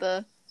all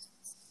the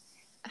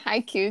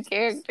Haikyuu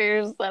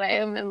characters that I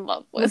am in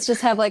love with. Let's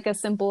just have, like, a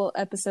simple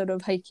episode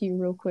of Haikyuu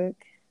real quick.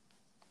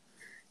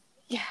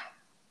 Yeah.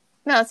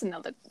 No,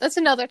 that's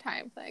another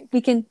time thing.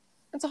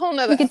 That's a whole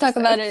nother We can episode. talk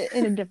about it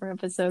in a different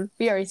episode.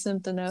 We already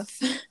simped enough.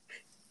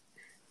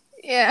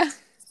 Yeah.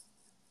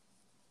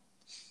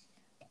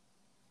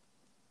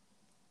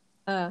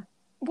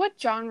 What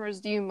genres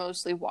do you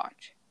mostly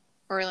watch?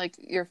 Or, like,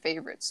 your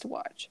favorites to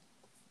watch?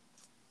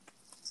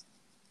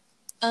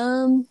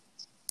 I'm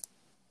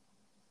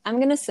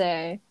gonna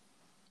say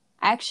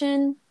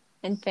action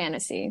and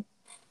fantasy.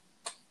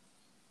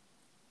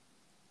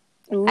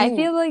 Ooh, I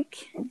feel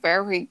like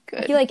very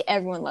good. I feel like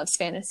everyone loves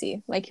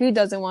fantasy. Like, who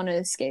doesn't want to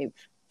escape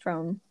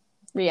from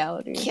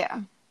reality?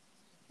 Yeah.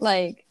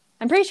 Like,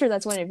 I'm pretty sure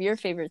that's one of your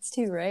favorites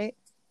too, right?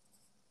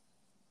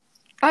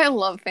 I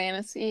love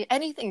fantasy.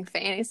 Anything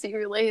fantasy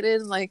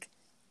related, like,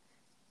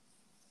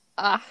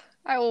 I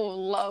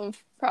will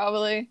love,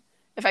 probably,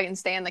 if I can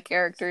stand the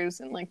characters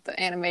and, like,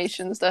 the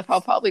animation stuff,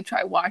 I'll probably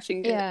try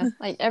watching it. Yeah,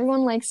 like,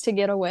 everyone likes to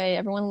get away.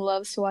 Everyone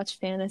loves to watch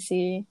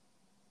fantasy.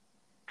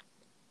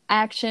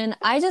 Action.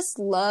 I just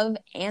love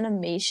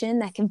animation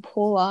that can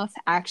pull off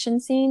action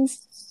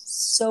scenes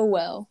so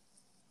well.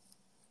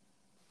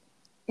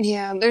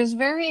 Yeah, there's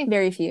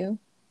very few.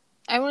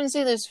 I wouldn't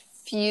say there's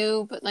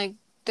few, but, like,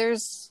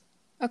 there's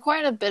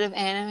quite a bit of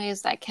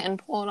animes that can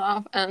pull it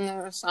off, and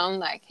there are some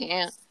that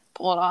can't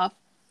pull it off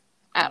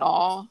at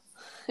all,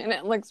 and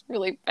it looks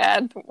really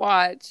bad to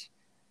watch.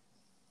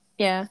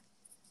 Yeah.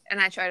 And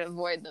I try to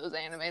avoid those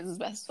animes as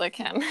best as I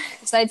can.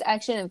 Besides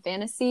action and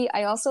fantasy,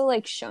 I also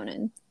like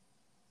shonen.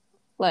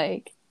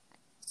 Like,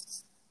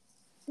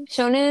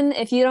 shonen,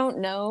 if you don't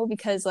know,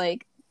 because,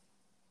 like,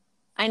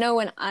 I know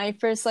when I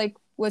first, like,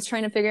 was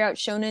trying to figure out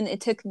shonen, it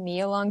took me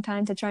a long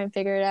time to try and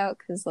figure it out,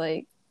 because,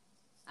 like,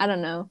 I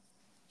don't know.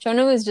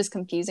 Shonen was just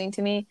confusing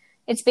to me.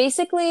 It's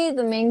basically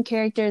the main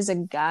character is a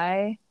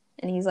guy,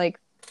 and he's, like,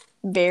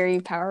 very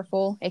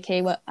powerful,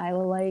 aka what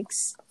Ila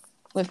likes,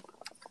 with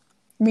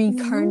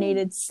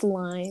reincarnated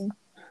slime.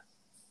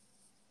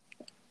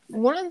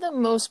 One of the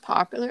most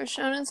popular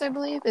shonens, I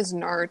believe, is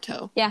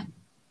Naruto. Yeah.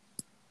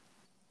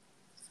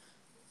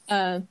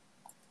 I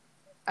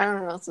don't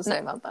know what else to say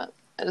about that.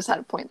 I just had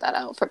to point that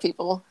out for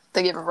people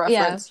to give a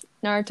reference.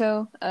 Yeah,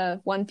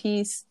 Naruto, One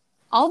Piece,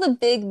 all the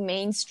big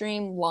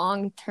mainstream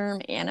long-term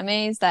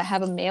animes that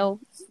have a male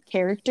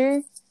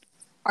character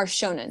are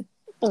shonen.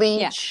 Bleach.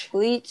 Yeah,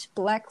 Bleach,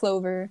 Black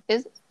Clover.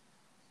 Isn't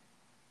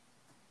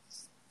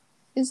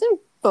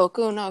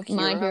Boku no Hero?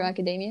 My Hero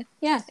Academia?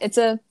 Yeah, it's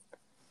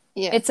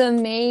a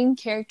main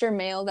character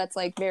male that's,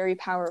 like, very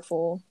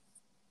powerful.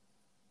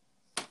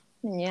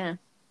 Yeah.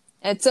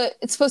 It's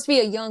supposed to be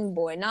a young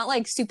boy, not,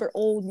 like, super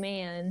old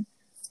man.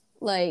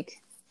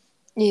 Like,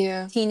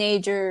 yeah,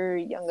 teenager,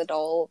 young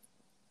adult,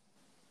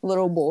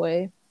 little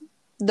boy.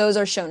 Those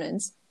are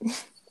shonens.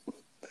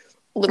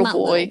 Not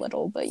boy.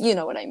 Little, but you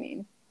know what I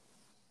mean.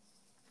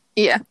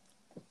 Yeah.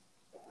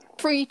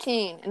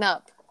 Preteen and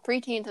up.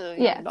 Preteen to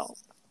young adult.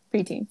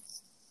 Preteen.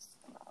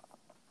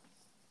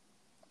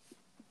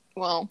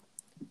 Well,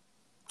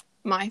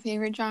 my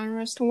favorite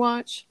genres to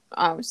watch,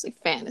 obviously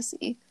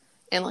fantasy.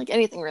 And, like,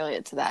 anything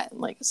related to that.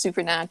 Like,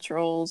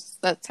 supernaturals,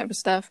 that type of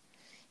stuff.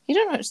 You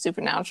don't know what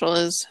supernatural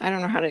is. I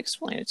don't know how to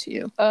explain it to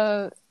you.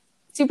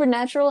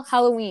 Supernatural,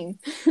 Halloween.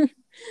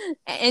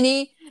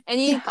 any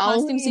costumes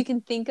Halloween. you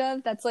can think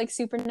of that's, like,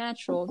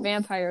 supernatural.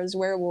 Vampires,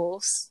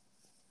 werewolves.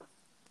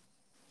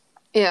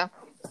 Yeah.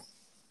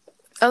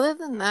 Other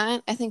than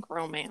that, I think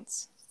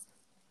romance.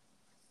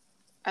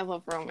 I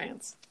love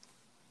romance.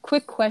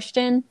 Quick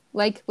question.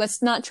 Like,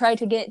 let's not try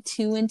to get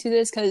too into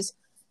this because,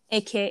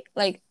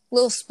 like,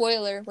 little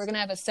spoiler, we're going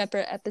to have a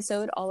separate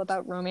episode all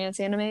about romance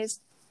animes.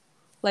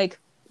 Like,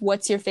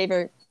 what's your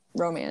favorite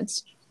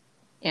romance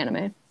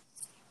anime?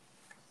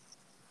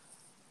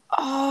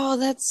 Oh,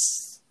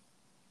 that's...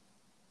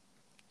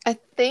 I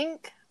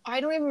think... I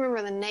don't even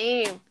remember the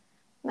name.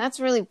 That's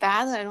really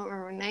bad that I don't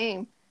remember the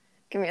name.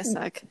 Give me a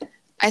sec.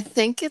 I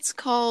think it's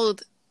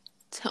called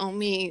Tell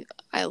Me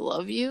I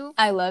Love You.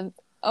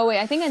 Oh, wait,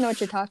 I think I know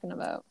what you're talking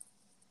about.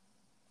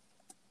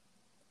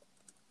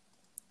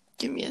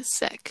 Give me a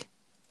sec.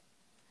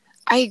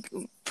 I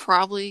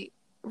probably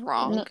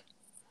wrong. No.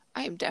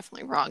 I am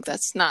definitely wrong.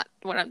 That's not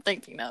what I'm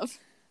thinking of.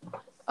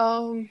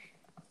 You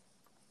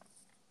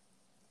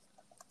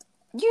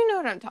know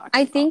what I'm talking about,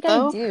 I think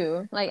though. I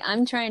do. Like,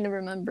 I'm trying to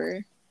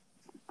remember.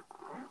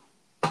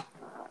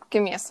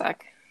 Give me a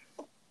sec.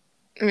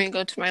 Let me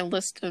go to my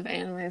list of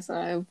animes that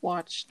I've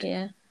watched.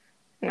 Yeah.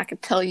 And I can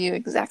tell you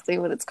exactly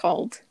what it's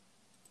called.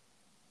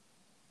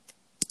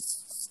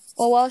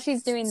 Well, while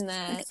she's doing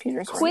that,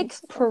 quick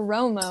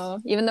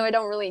promo, even though I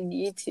don't really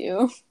need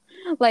to.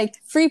 Like,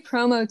 free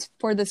promo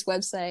for this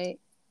website.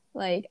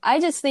 Like, I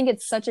just think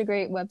it's such a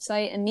great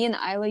website, and me and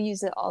Ila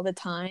use it all the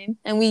time.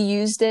 And we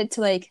used it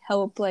to, like,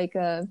 help, like,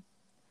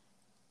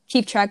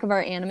 keep track of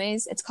our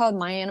animes. It's called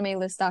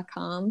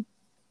myanimelist.com.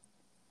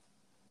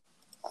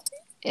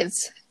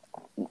 It's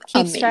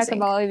keeps track of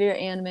all of your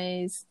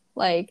animes.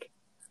 Like,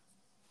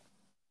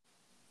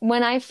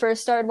 when I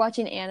first started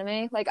watching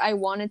anime, like, I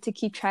wanted to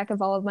keep track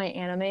of all of my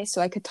anime so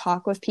I could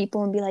talk with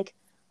people and be like,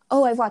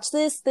 oh, I've watched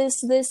this,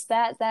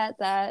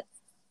 that.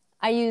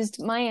 I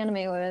used my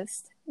anime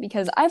list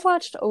because I've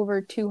watched over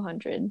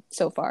 200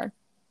 so far.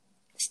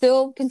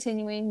 Still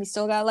continuing. We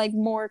still got, like,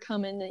 more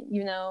coming,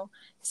 you know.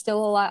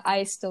 Still a lot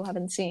I still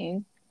haven't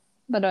seen.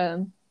 But,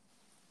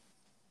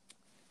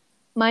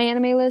 my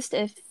anime list,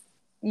 if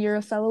you're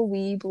a fellow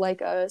weeb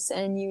like us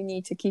and you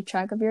need to keep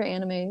track of your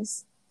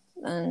animes,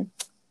 then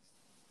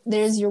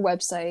there's your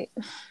website.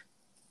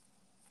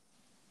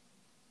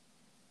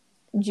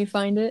 Did you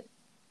find it?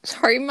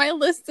 Sorry, my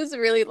list is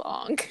really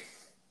long.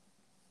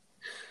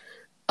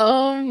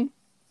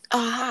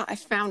 I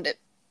found it.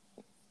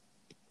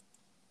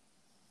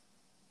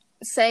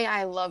 Say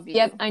I Love You.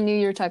 Yep, I knew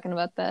you were talking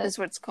about that. Is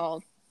what it's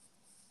called.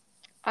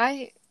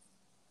 I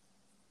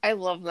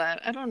love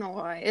that. I don't know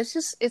why. It's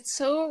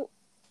so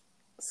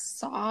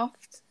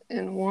soft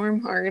and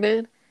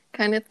warm-hearted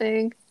kind of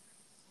thing.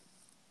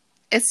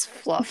 It's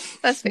fluff.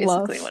 That's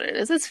basically what it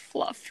is. It's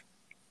fluff.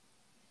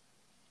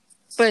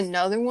 But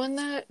another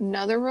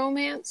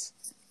romance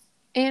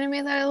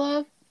anime that I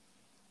love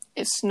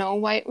is Snow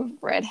White with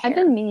red hair. I've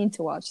been meaning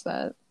to watch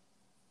that.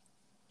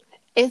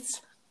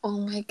 Oh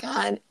my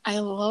god, I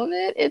love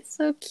it. It's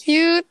so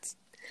cute.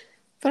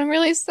 But I'm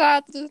really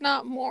sad there's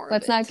not more.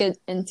 Let's not get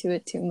into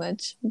it too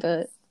much,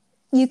 but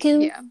you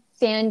can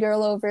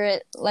fangirl over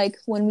it, like,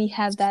 when we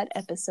have that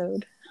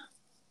episode.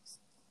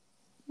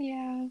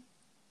 Yeah.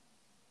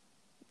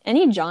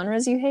 Any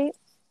genres you hate?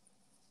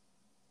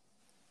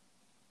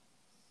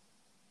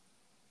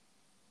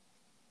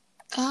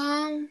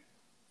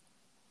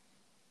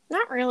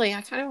 Not really.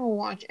 I kind of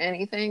watch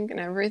anything and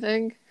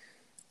everything.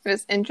 If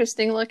it's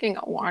interesting looking,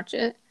 I'll watch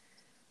it.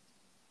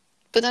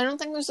 But I don't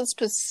think there's a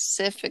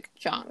specific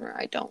genre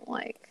I don't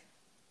like.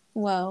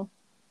 Well,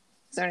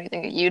 is there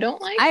anything that you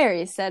don't like? I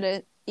already said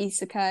it.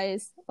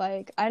 Isekais.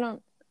 Like, I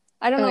don't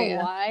know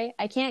why.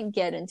 I can't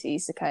get into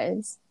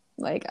isekais.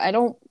 Like, I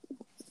don't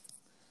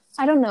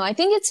know. I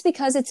think it's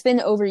because it's been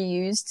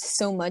overused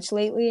so much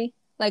lately.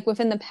 Like,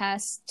 within the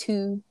past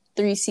 2-3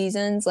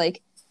 seasons,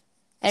 like,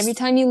 every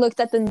time you looked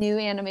at the new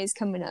animes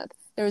coming up,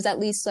 there was at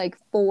least, like,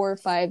 4 or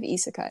 5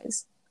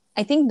 isekais.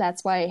 I think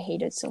that's why I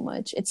hate it so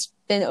much. It's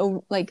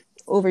been,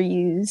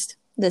 overused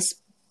this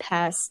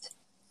past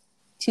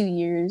 2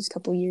 years,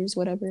 couple years,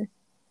 whatever.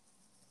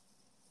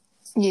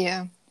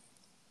 Yeah.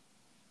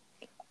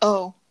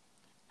 Oh,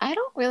 I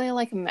don't really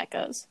like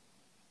mechas.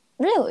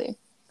 Really?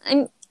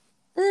 I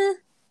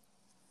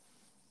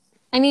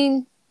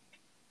mean,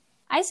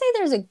 I say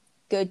there's a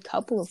good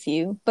couple of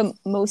few, but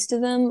most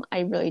of them I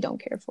really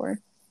don't care for.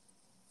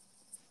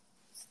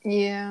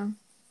 Yeah.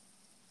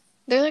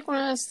 They're like one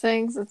of those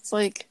things that's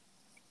like,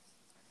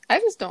 I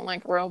just don't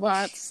like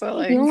robots, so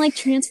like... You don't like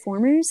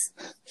Transformers?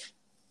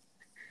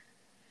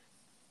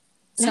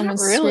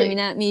 Someone's screaming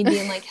at me,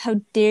 being like,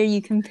 how dare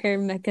you compare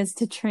mechas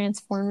to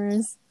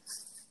Transformers?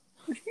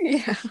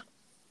 Yeah.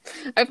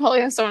 I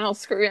probably have someone else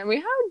screaming at me,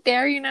 how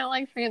dare you not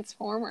like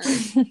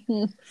Transformers?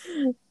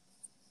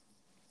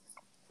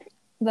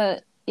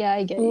 But, yeah,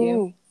 I get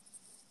you.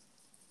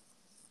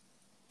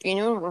 You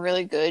know what a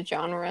really good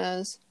genre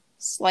is?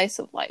 Slice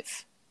of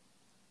life.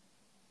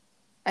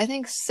 I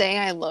think Say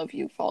I Love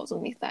You falls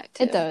underneath that,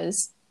 too. It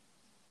does.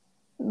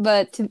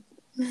 But...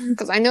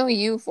 Because I know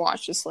you've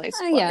watched a Slice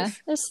of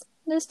Life. Yeah,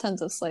 there's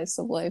tons of Slice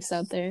of Lives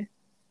out there.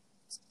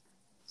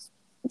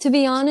 To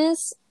be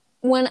honest,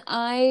 when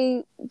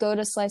I go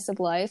to Slice of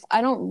Life,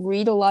 I don't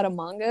read a lot of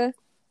manga,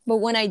 but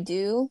when I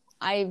do,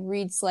 I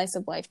read Slice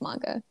of Life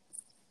manga.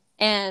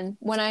 And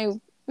when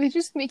they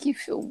just make you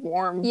feel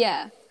warm.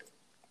 Yeah.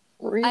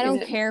 I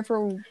don't care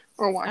for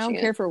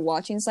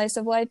watching Slice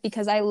of Life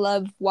because I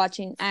love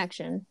watching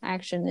action.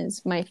 Action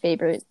is my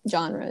favorite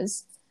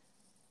genres.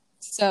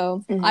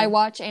 So I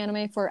watch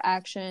anime for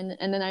action,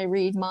 and then I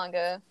read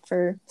manga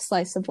for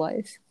slice of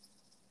life.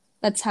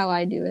 That's how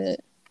I do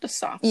it. The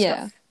soft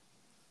stuff.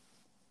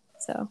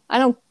 So I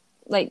don't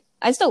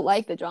I still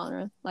like the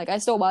genre. Like, I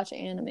still watch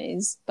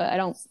animes, but I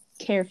don't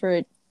care for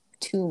it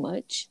too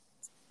much.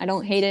 I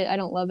don't hate it. I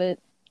don't love it.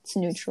 It's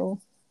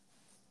neutral.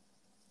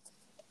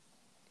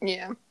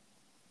 Yeah.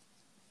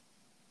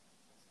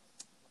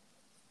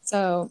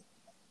 So,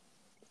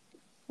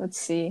 let's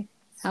see.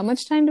 How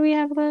much time do we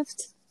have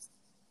left?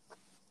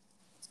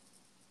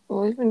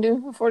 Well, we've been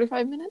doing for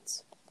 45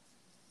 minutes.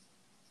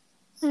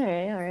 All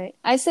right.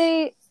 I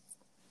say,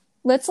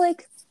 let's,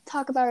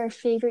 talk about our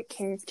favorite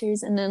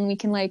characters, and then we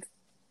can,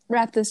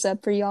 wrap this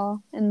up for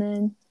y'all, and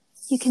then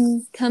you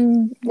can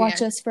come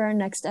watch us for our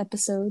next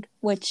episode,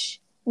 which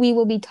we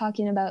will be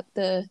talking about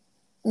the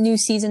new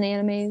season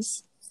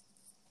animes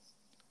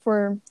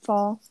for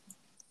fall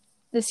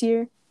this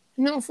year.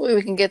 And hopefully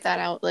we can get that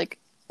out,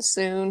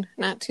 soon,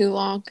 not too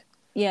long.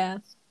 Yeah.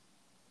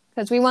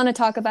 Because we want to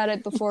talk about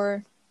it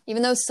before,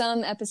 even though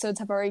some episodes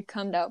have already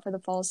come out for the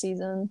fall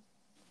season,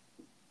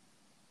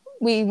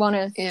 we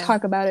want to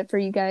talk about it for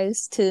you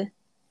guys to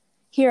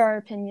hear our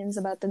opinions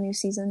about the new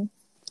season.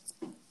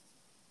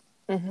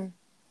 Mm-hmm.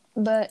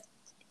 But,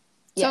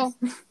 yeah.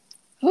 So,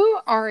 who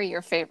are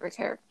your favorite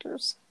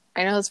characters?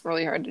 I know it's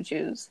really hard to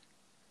choose.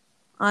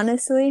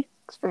 Honestly,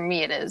 for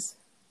me it is.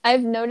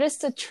 I've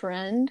noticed a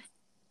trend.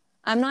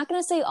 I'm not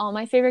going to say all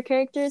my favorite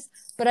characters,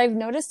 but I've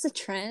noticed a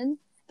trend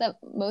that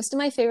most of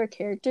my favorite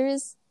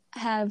characters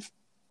have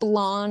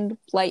blonde,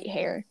 light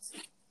hair.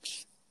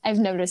 I've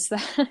noticed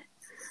that.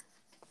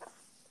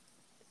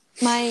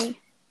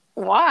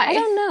 Why? I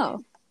don't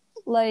know.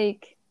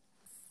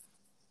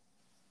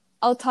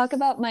 I'll talk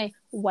about my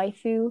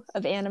waifu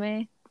of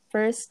anime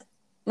first.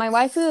 My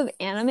waifu of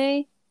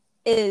anime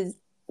is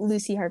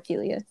Lucy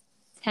Harpelia.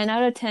 10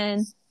 out of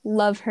 10.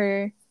 Love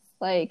her.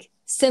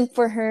 Simp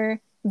for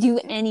her. Do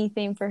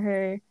anything for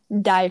her.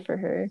 Die for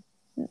her.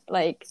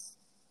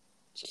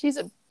 She's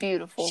a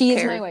beautiful she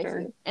character. Is my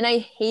waifu. And I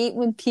hate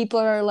when people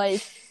are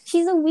like,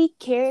 she's a weak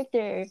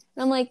character. And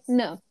I'm like,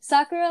 no.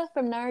 Sakura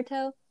from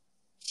Naruto,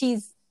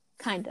 she's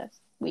kinda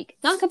weak.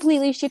 Not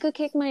completely. She could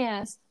kick my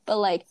ass.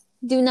 But,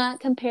 do not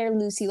compare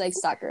Lucy like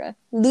Sakura.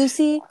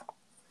 Lucy...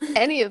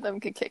 Any of them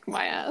could kick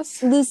my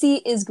ass.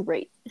 Lucy is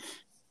great.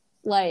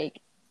 I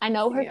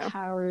know her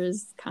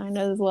powers kind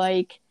of,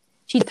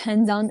 she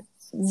depends on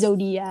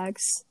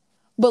zodiacs.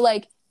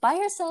 But, by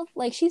herself,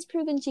 she's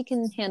proven she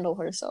can handle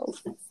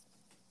herself.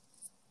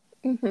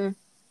 Mm-hmm.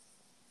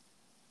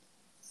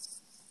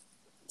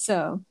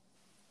 So...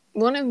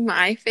 One of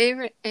my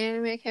favorite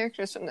anime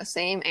characters from the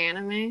same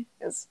anime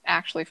is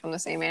actually from the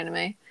same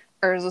anime,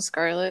 Urza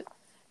Scarlet.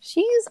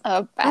 She's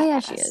a badass. Oh, yeah,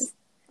 she is.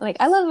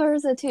 I love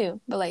Urza too,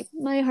 but,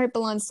 my heart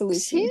belongs to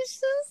Lucy.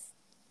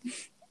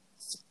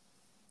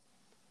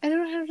 I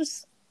don't know how to...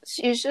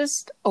 She's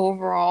just,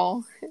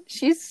 overall,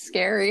 she's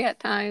scary at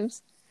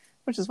times,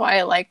 which is why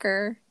I like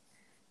her.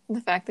 The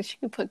fact that she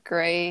could put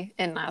Gray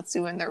and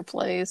Natsu in their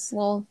place.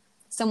 Well,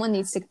 someone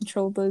needs to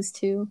control those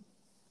two.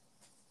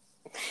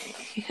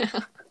 Yeah.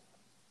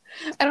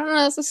 I don't know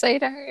what else to say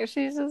to her.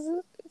 She's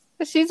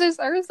just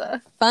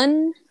Urza.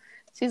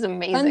 She's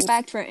amazing. Fun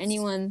fact for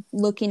anyone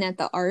looking at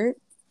the art,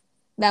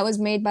 that was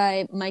made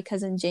by my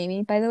cousin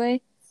Jamie, by the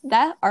way.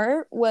 That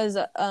art was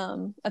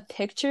a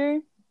picture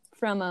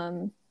from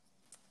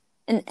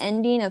an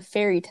ending of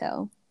Fairy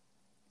Tale.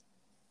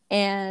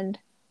 And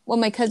what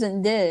my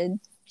cousin did,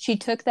 she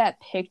took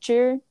that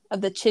picture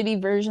of the chibi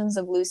versions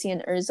of Lucy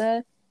and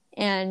Urza,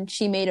 and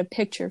she made a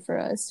picture for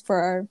us for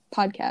our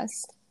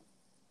podcast.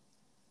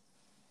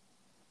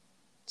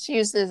 She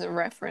used it as a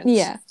reference.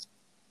 Yeah.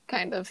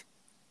 Kind of.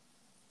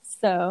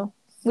 So,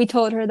 we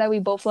told her that we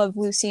both love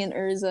Lucy and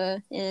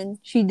Urza, and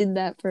she did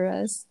that for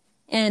us.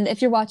 And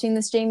if you're watching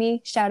this,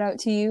 Jamie, shout out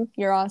to you.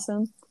 You're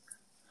awesome.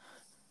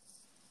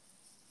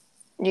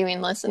 You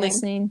mean listening?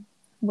 Listening.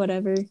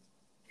 Whatever.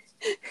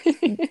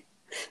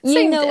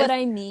 You know what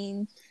I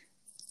mean.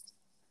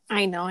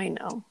 I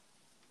know.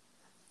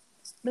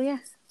 But yeah.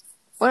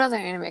 What other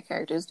anime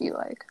characters do you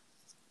like?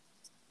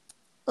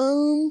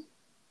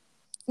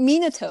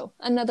 Minato,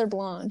 another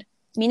blonde.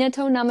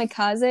 Minato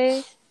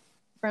Namikaze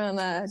from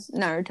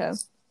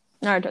Naruto.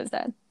 Naruto's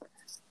dad.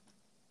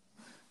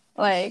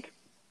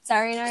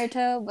 Sorry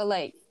Naruto,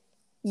 but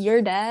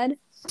your dad,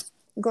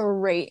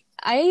 great.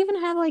 I even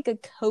have a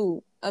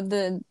coat of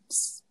the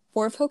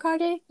fourth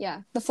Hokage.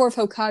 Yeah, the fourth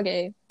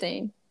Hokage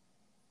thing.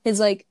 His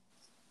red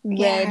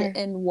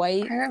and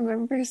white. I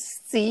remember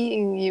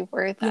seeing you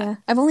wear that. Yeah,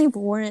 I've only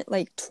worn it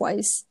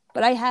twice,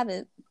 but I have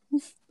it.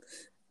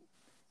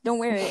 Don't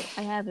wear it.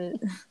 I have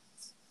it.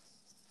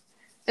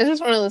 It's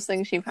just one of those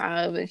things you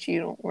have that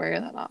you don't wear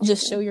that often.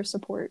 Just show your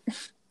support.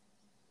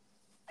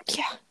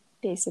 Yeah.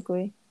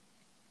 Basically.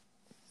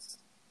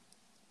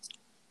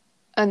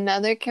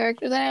 Another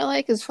character that I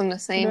like is from the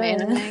same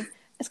anime.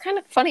 It's kind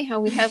of funny how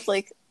we have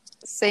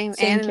same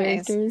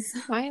animes. Characters.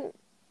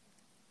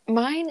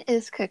 Mine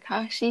is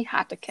Kakashi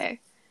Hatake.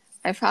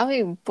 I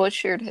probably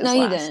butchered his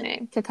last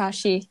name.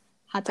 Kakashi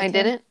Hatake. I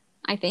didn't?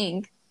 I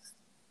think.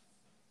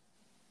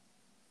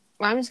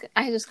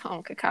 I just call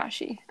him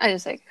Kakashi. I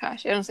just say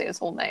Kakashi. I don't say his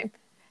whole name.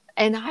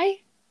 And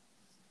I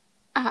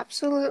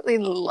absolutely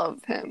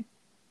love him.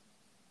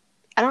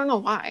 I don't know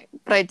why,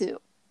 but I do.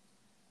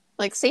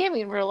 Like,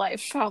 Sammy in real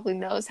life probably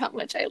knows how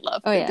much I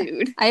love the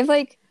dude. I've,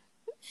 like...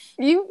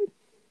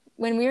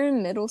 When we were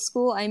in middle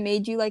school, I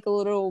made you, like, a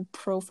little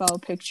profile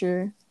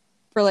picture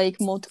for, like,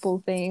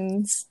 multiple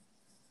things.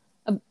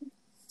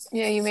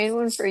 Yeah, you made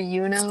one for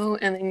Yuno,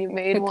 and then you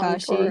made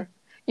Kakashi. One for...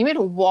 You made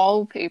a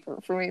wallpaper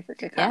for me for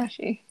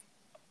Kakashi.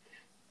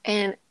 Yeah.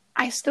 And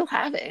I still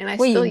have it, and I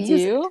still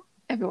use it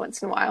every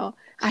once in a while.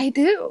 I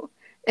do.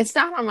 It's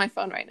not on my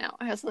phone right now.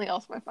 I have something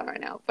else on my phone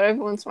right now, but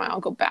every once in a while I'll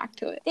go back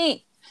to it.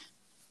 Dang.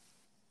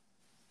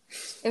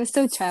 It was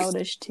so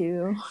childish,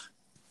 too.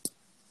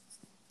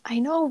 I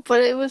know,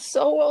 but it was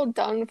so well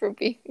done for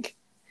being,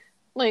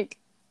 like,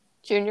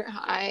 junior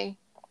high,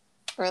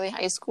 early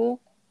high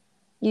school.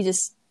 You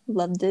just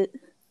loved it.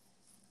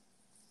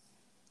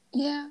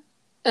 Yeah.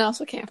 I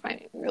also can't find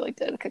any really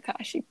good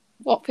Kakashi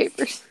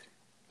wallpapers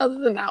other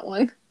than that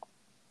one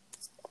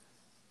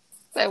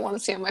that I want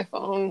to see on my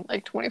phone,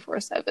 like,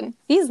 24/7.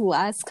 These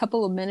last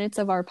couple of minutes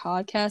of our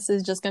podcast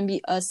is just going to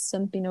be us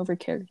simping over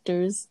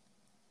characters.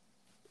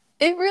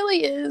 It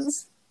really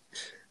is.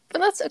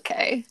 But that's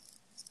okay.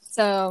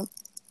 So,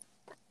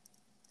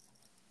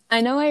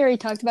 I know I already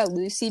talked about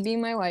Lucy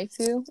being my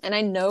waifu, and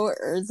I know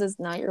Urza's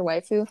not your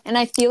waifu, and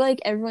I feel like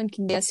everyone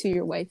can guess who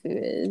your waifu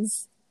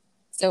is.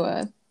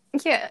 So,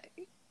 yeah,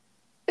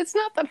 it's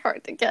not that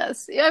hard to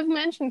guess. I've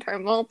mentioned her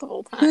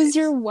multiple times. Who's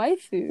your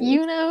waifu?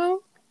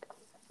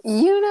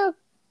 Yuno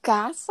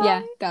Gasai?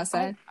 Yeah,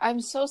 Gasai.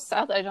 I'm so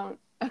sad that I don't...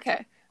 Okay.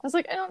 I was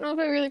like, I don't know if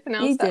I really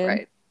pronounced that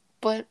right.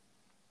 But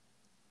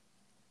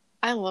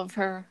I love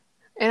her.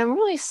 And I'm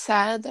really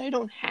sad that I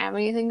don't have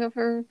anything of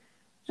her.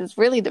 Which is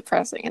really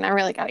depressing, and I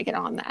really gotta get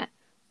on that.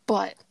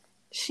 But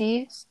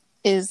she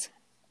is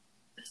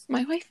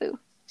my waifu.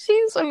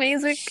 She's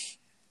amazing.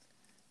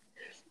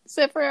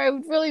 Except for I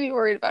would really be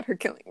worried about her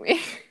killing me.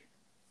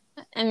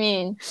 I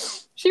mean...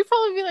 She'd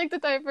probably be like the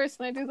type of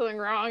person I do something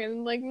wrong,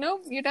 and like,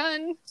 nope, you're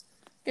done.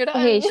 You're done.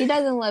 Okay, she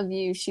doesn't love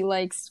you. She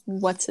likes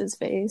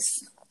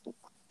what's-his-face.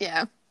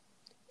 Yeah.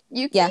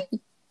 Yuki? Yeah.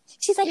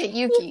 She's like,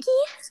 Yuki.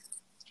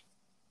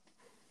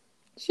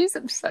 She's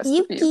obsessed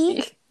with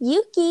Yuki.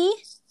 Yuki.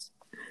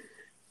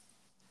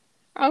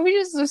 I'll be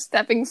just a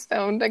stepping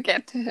stone to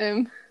get to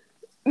him.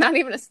 Not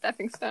even a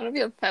stepping stone, it'll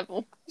be a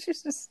pebble. She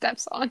just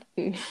steps on.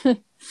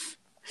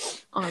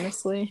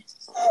 Honestly.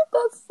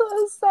 That's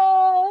so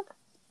sad.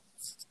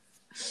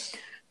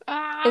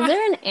 Is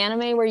there an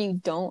anime where you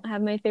don't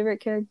have my favorite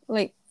character?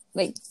 Like,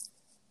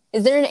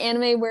 is there an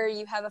anime where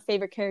you have a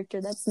favorite character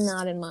that's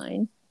not in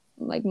mine?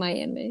 Like my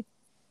anime?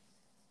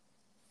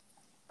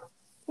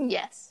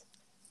 Yes.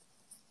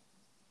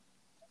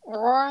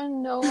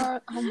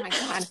 Roronoa. Oh my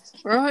god.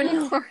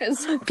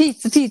 Roronoa's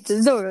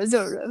Pizza,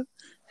 Zoro.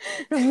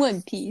 From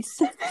One Piece.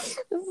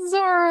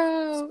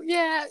 Zoro.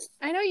 Yeah.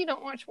 I know you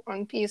don't watch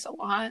One Piece a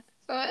lot.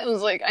 So it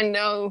was like, I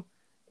know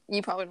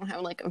you probably don't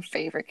have like a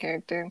favorite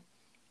character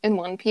in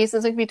One Piece.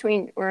 It's like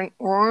between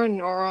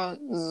Roronoa,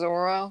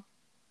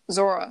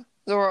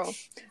 Zoro.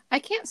 I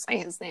can't say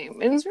his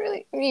name. It was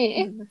really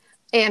me. Mm-hmm.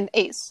 And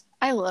Ace.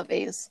 I love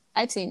Ace.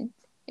 I've seen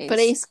Ace. But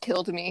Ace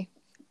killed me.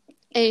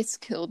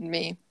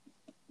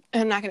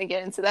 I'm not going to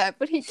get into that,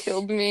 but he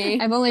killed me.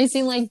 I've only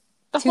seen like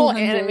the 200. Whole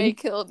anime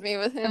killed me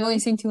with him. I've only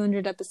seen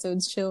 200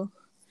 episodes, chill.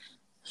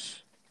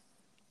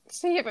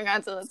 So you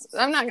forgot to...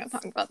 I'm not going to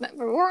talk about that,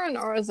 but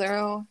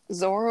Roronoa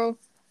Zoro,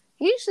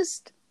 he's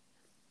just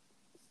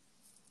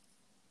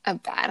a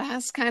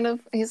badass, kind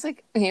of. He's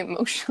like an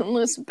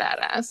emotionless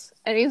badass,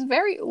 and he's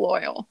very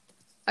loyal,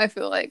 I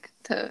feel like,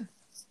 to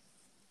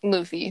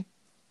Luffy.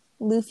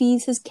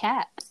 Luffy's his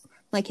cap.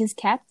 Like his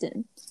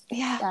captain.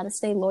 Yeah. Gotta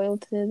stay loyal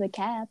to the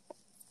cap.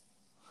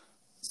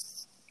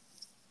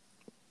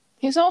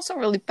 He's also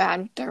really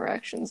bad with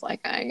directions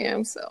like I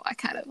am, so I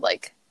kind of,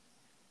 like,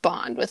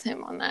 bond with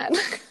him on that.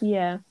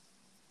 Yeah.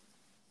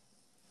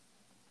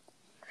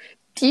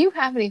 Do you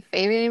have any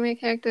favorite anime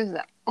characters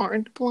that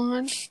aren't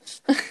blonde?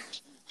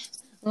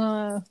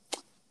 Let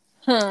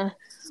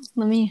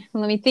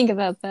me think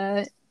about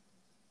that.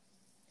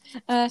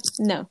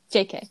 No,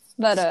 JK.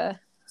 But,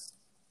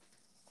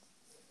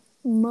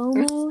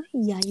 Momo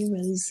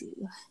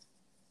Yaoyorozu.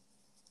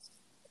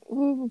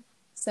 Ooh.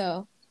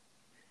 So...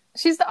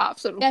 She's the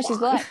opposite of blonde. She's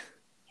black.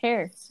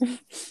 Hair.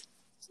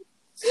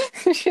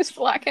 She's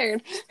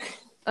black-haired.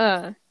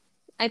 I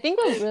think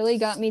what really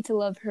got me to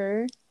love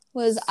her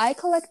was I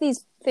collect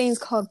these things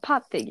called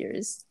pop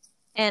figures.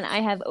 And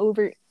I have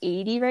over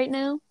 80 right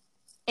now.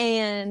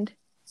 And...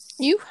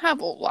 You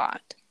have a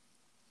lot.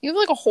 You have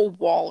like a whole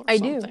wall or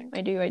something.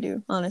 I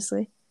do,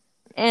 honestly.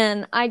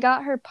 And I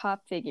got her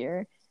pop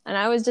figure. And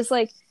I was just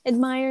like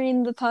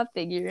admiring the pop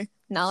figure.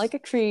 Not like a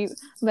creep,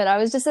 but I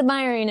was just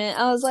admiring it.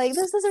 I was like,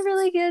 this is a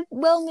really good,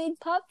 well-made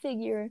pop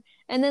figure.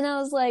 And then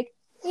I was like,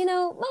 you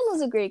know,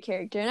 Momo's a great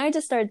character. And I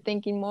just started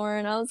thinking more,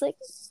 and I was like,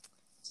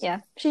 yeah,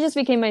 she just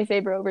became my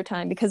favorite over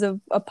time because of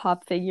a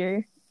pop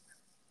figure.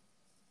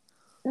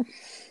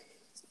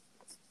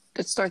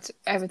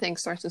 Everything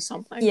starts with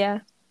something. Yeah.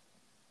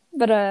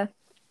 But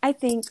I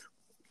think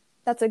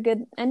that's a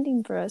good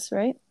ending for us,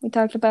 right? We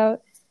talked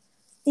about,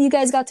 you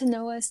guys got to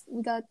know us.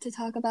 We got to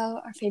talk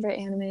about our favorite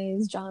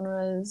animes,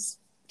 genres,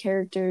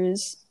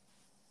 characters,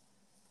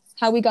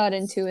 how we got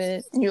into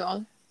it.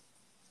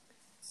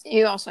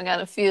 You also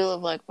got a feel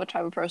of like what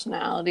type of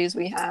personalities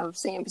we have.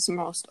 Sam is the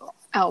most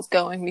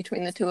outgoing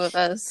between the two of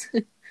us.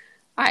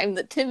 I'm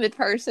the timid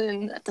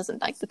person that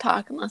doesn't like to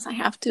talk unless I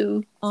have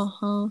to.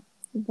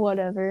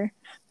 Whatever.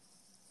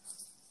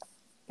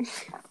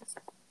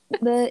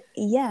 But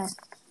yeah,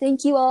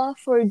 thank you all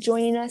for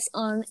joining us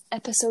on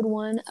episode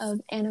 1 of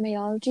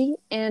Animeology,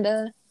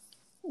 and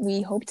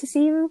we hope to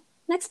see you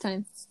next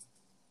time.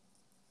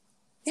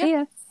 See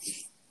ya.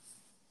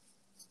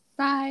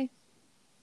 Bye.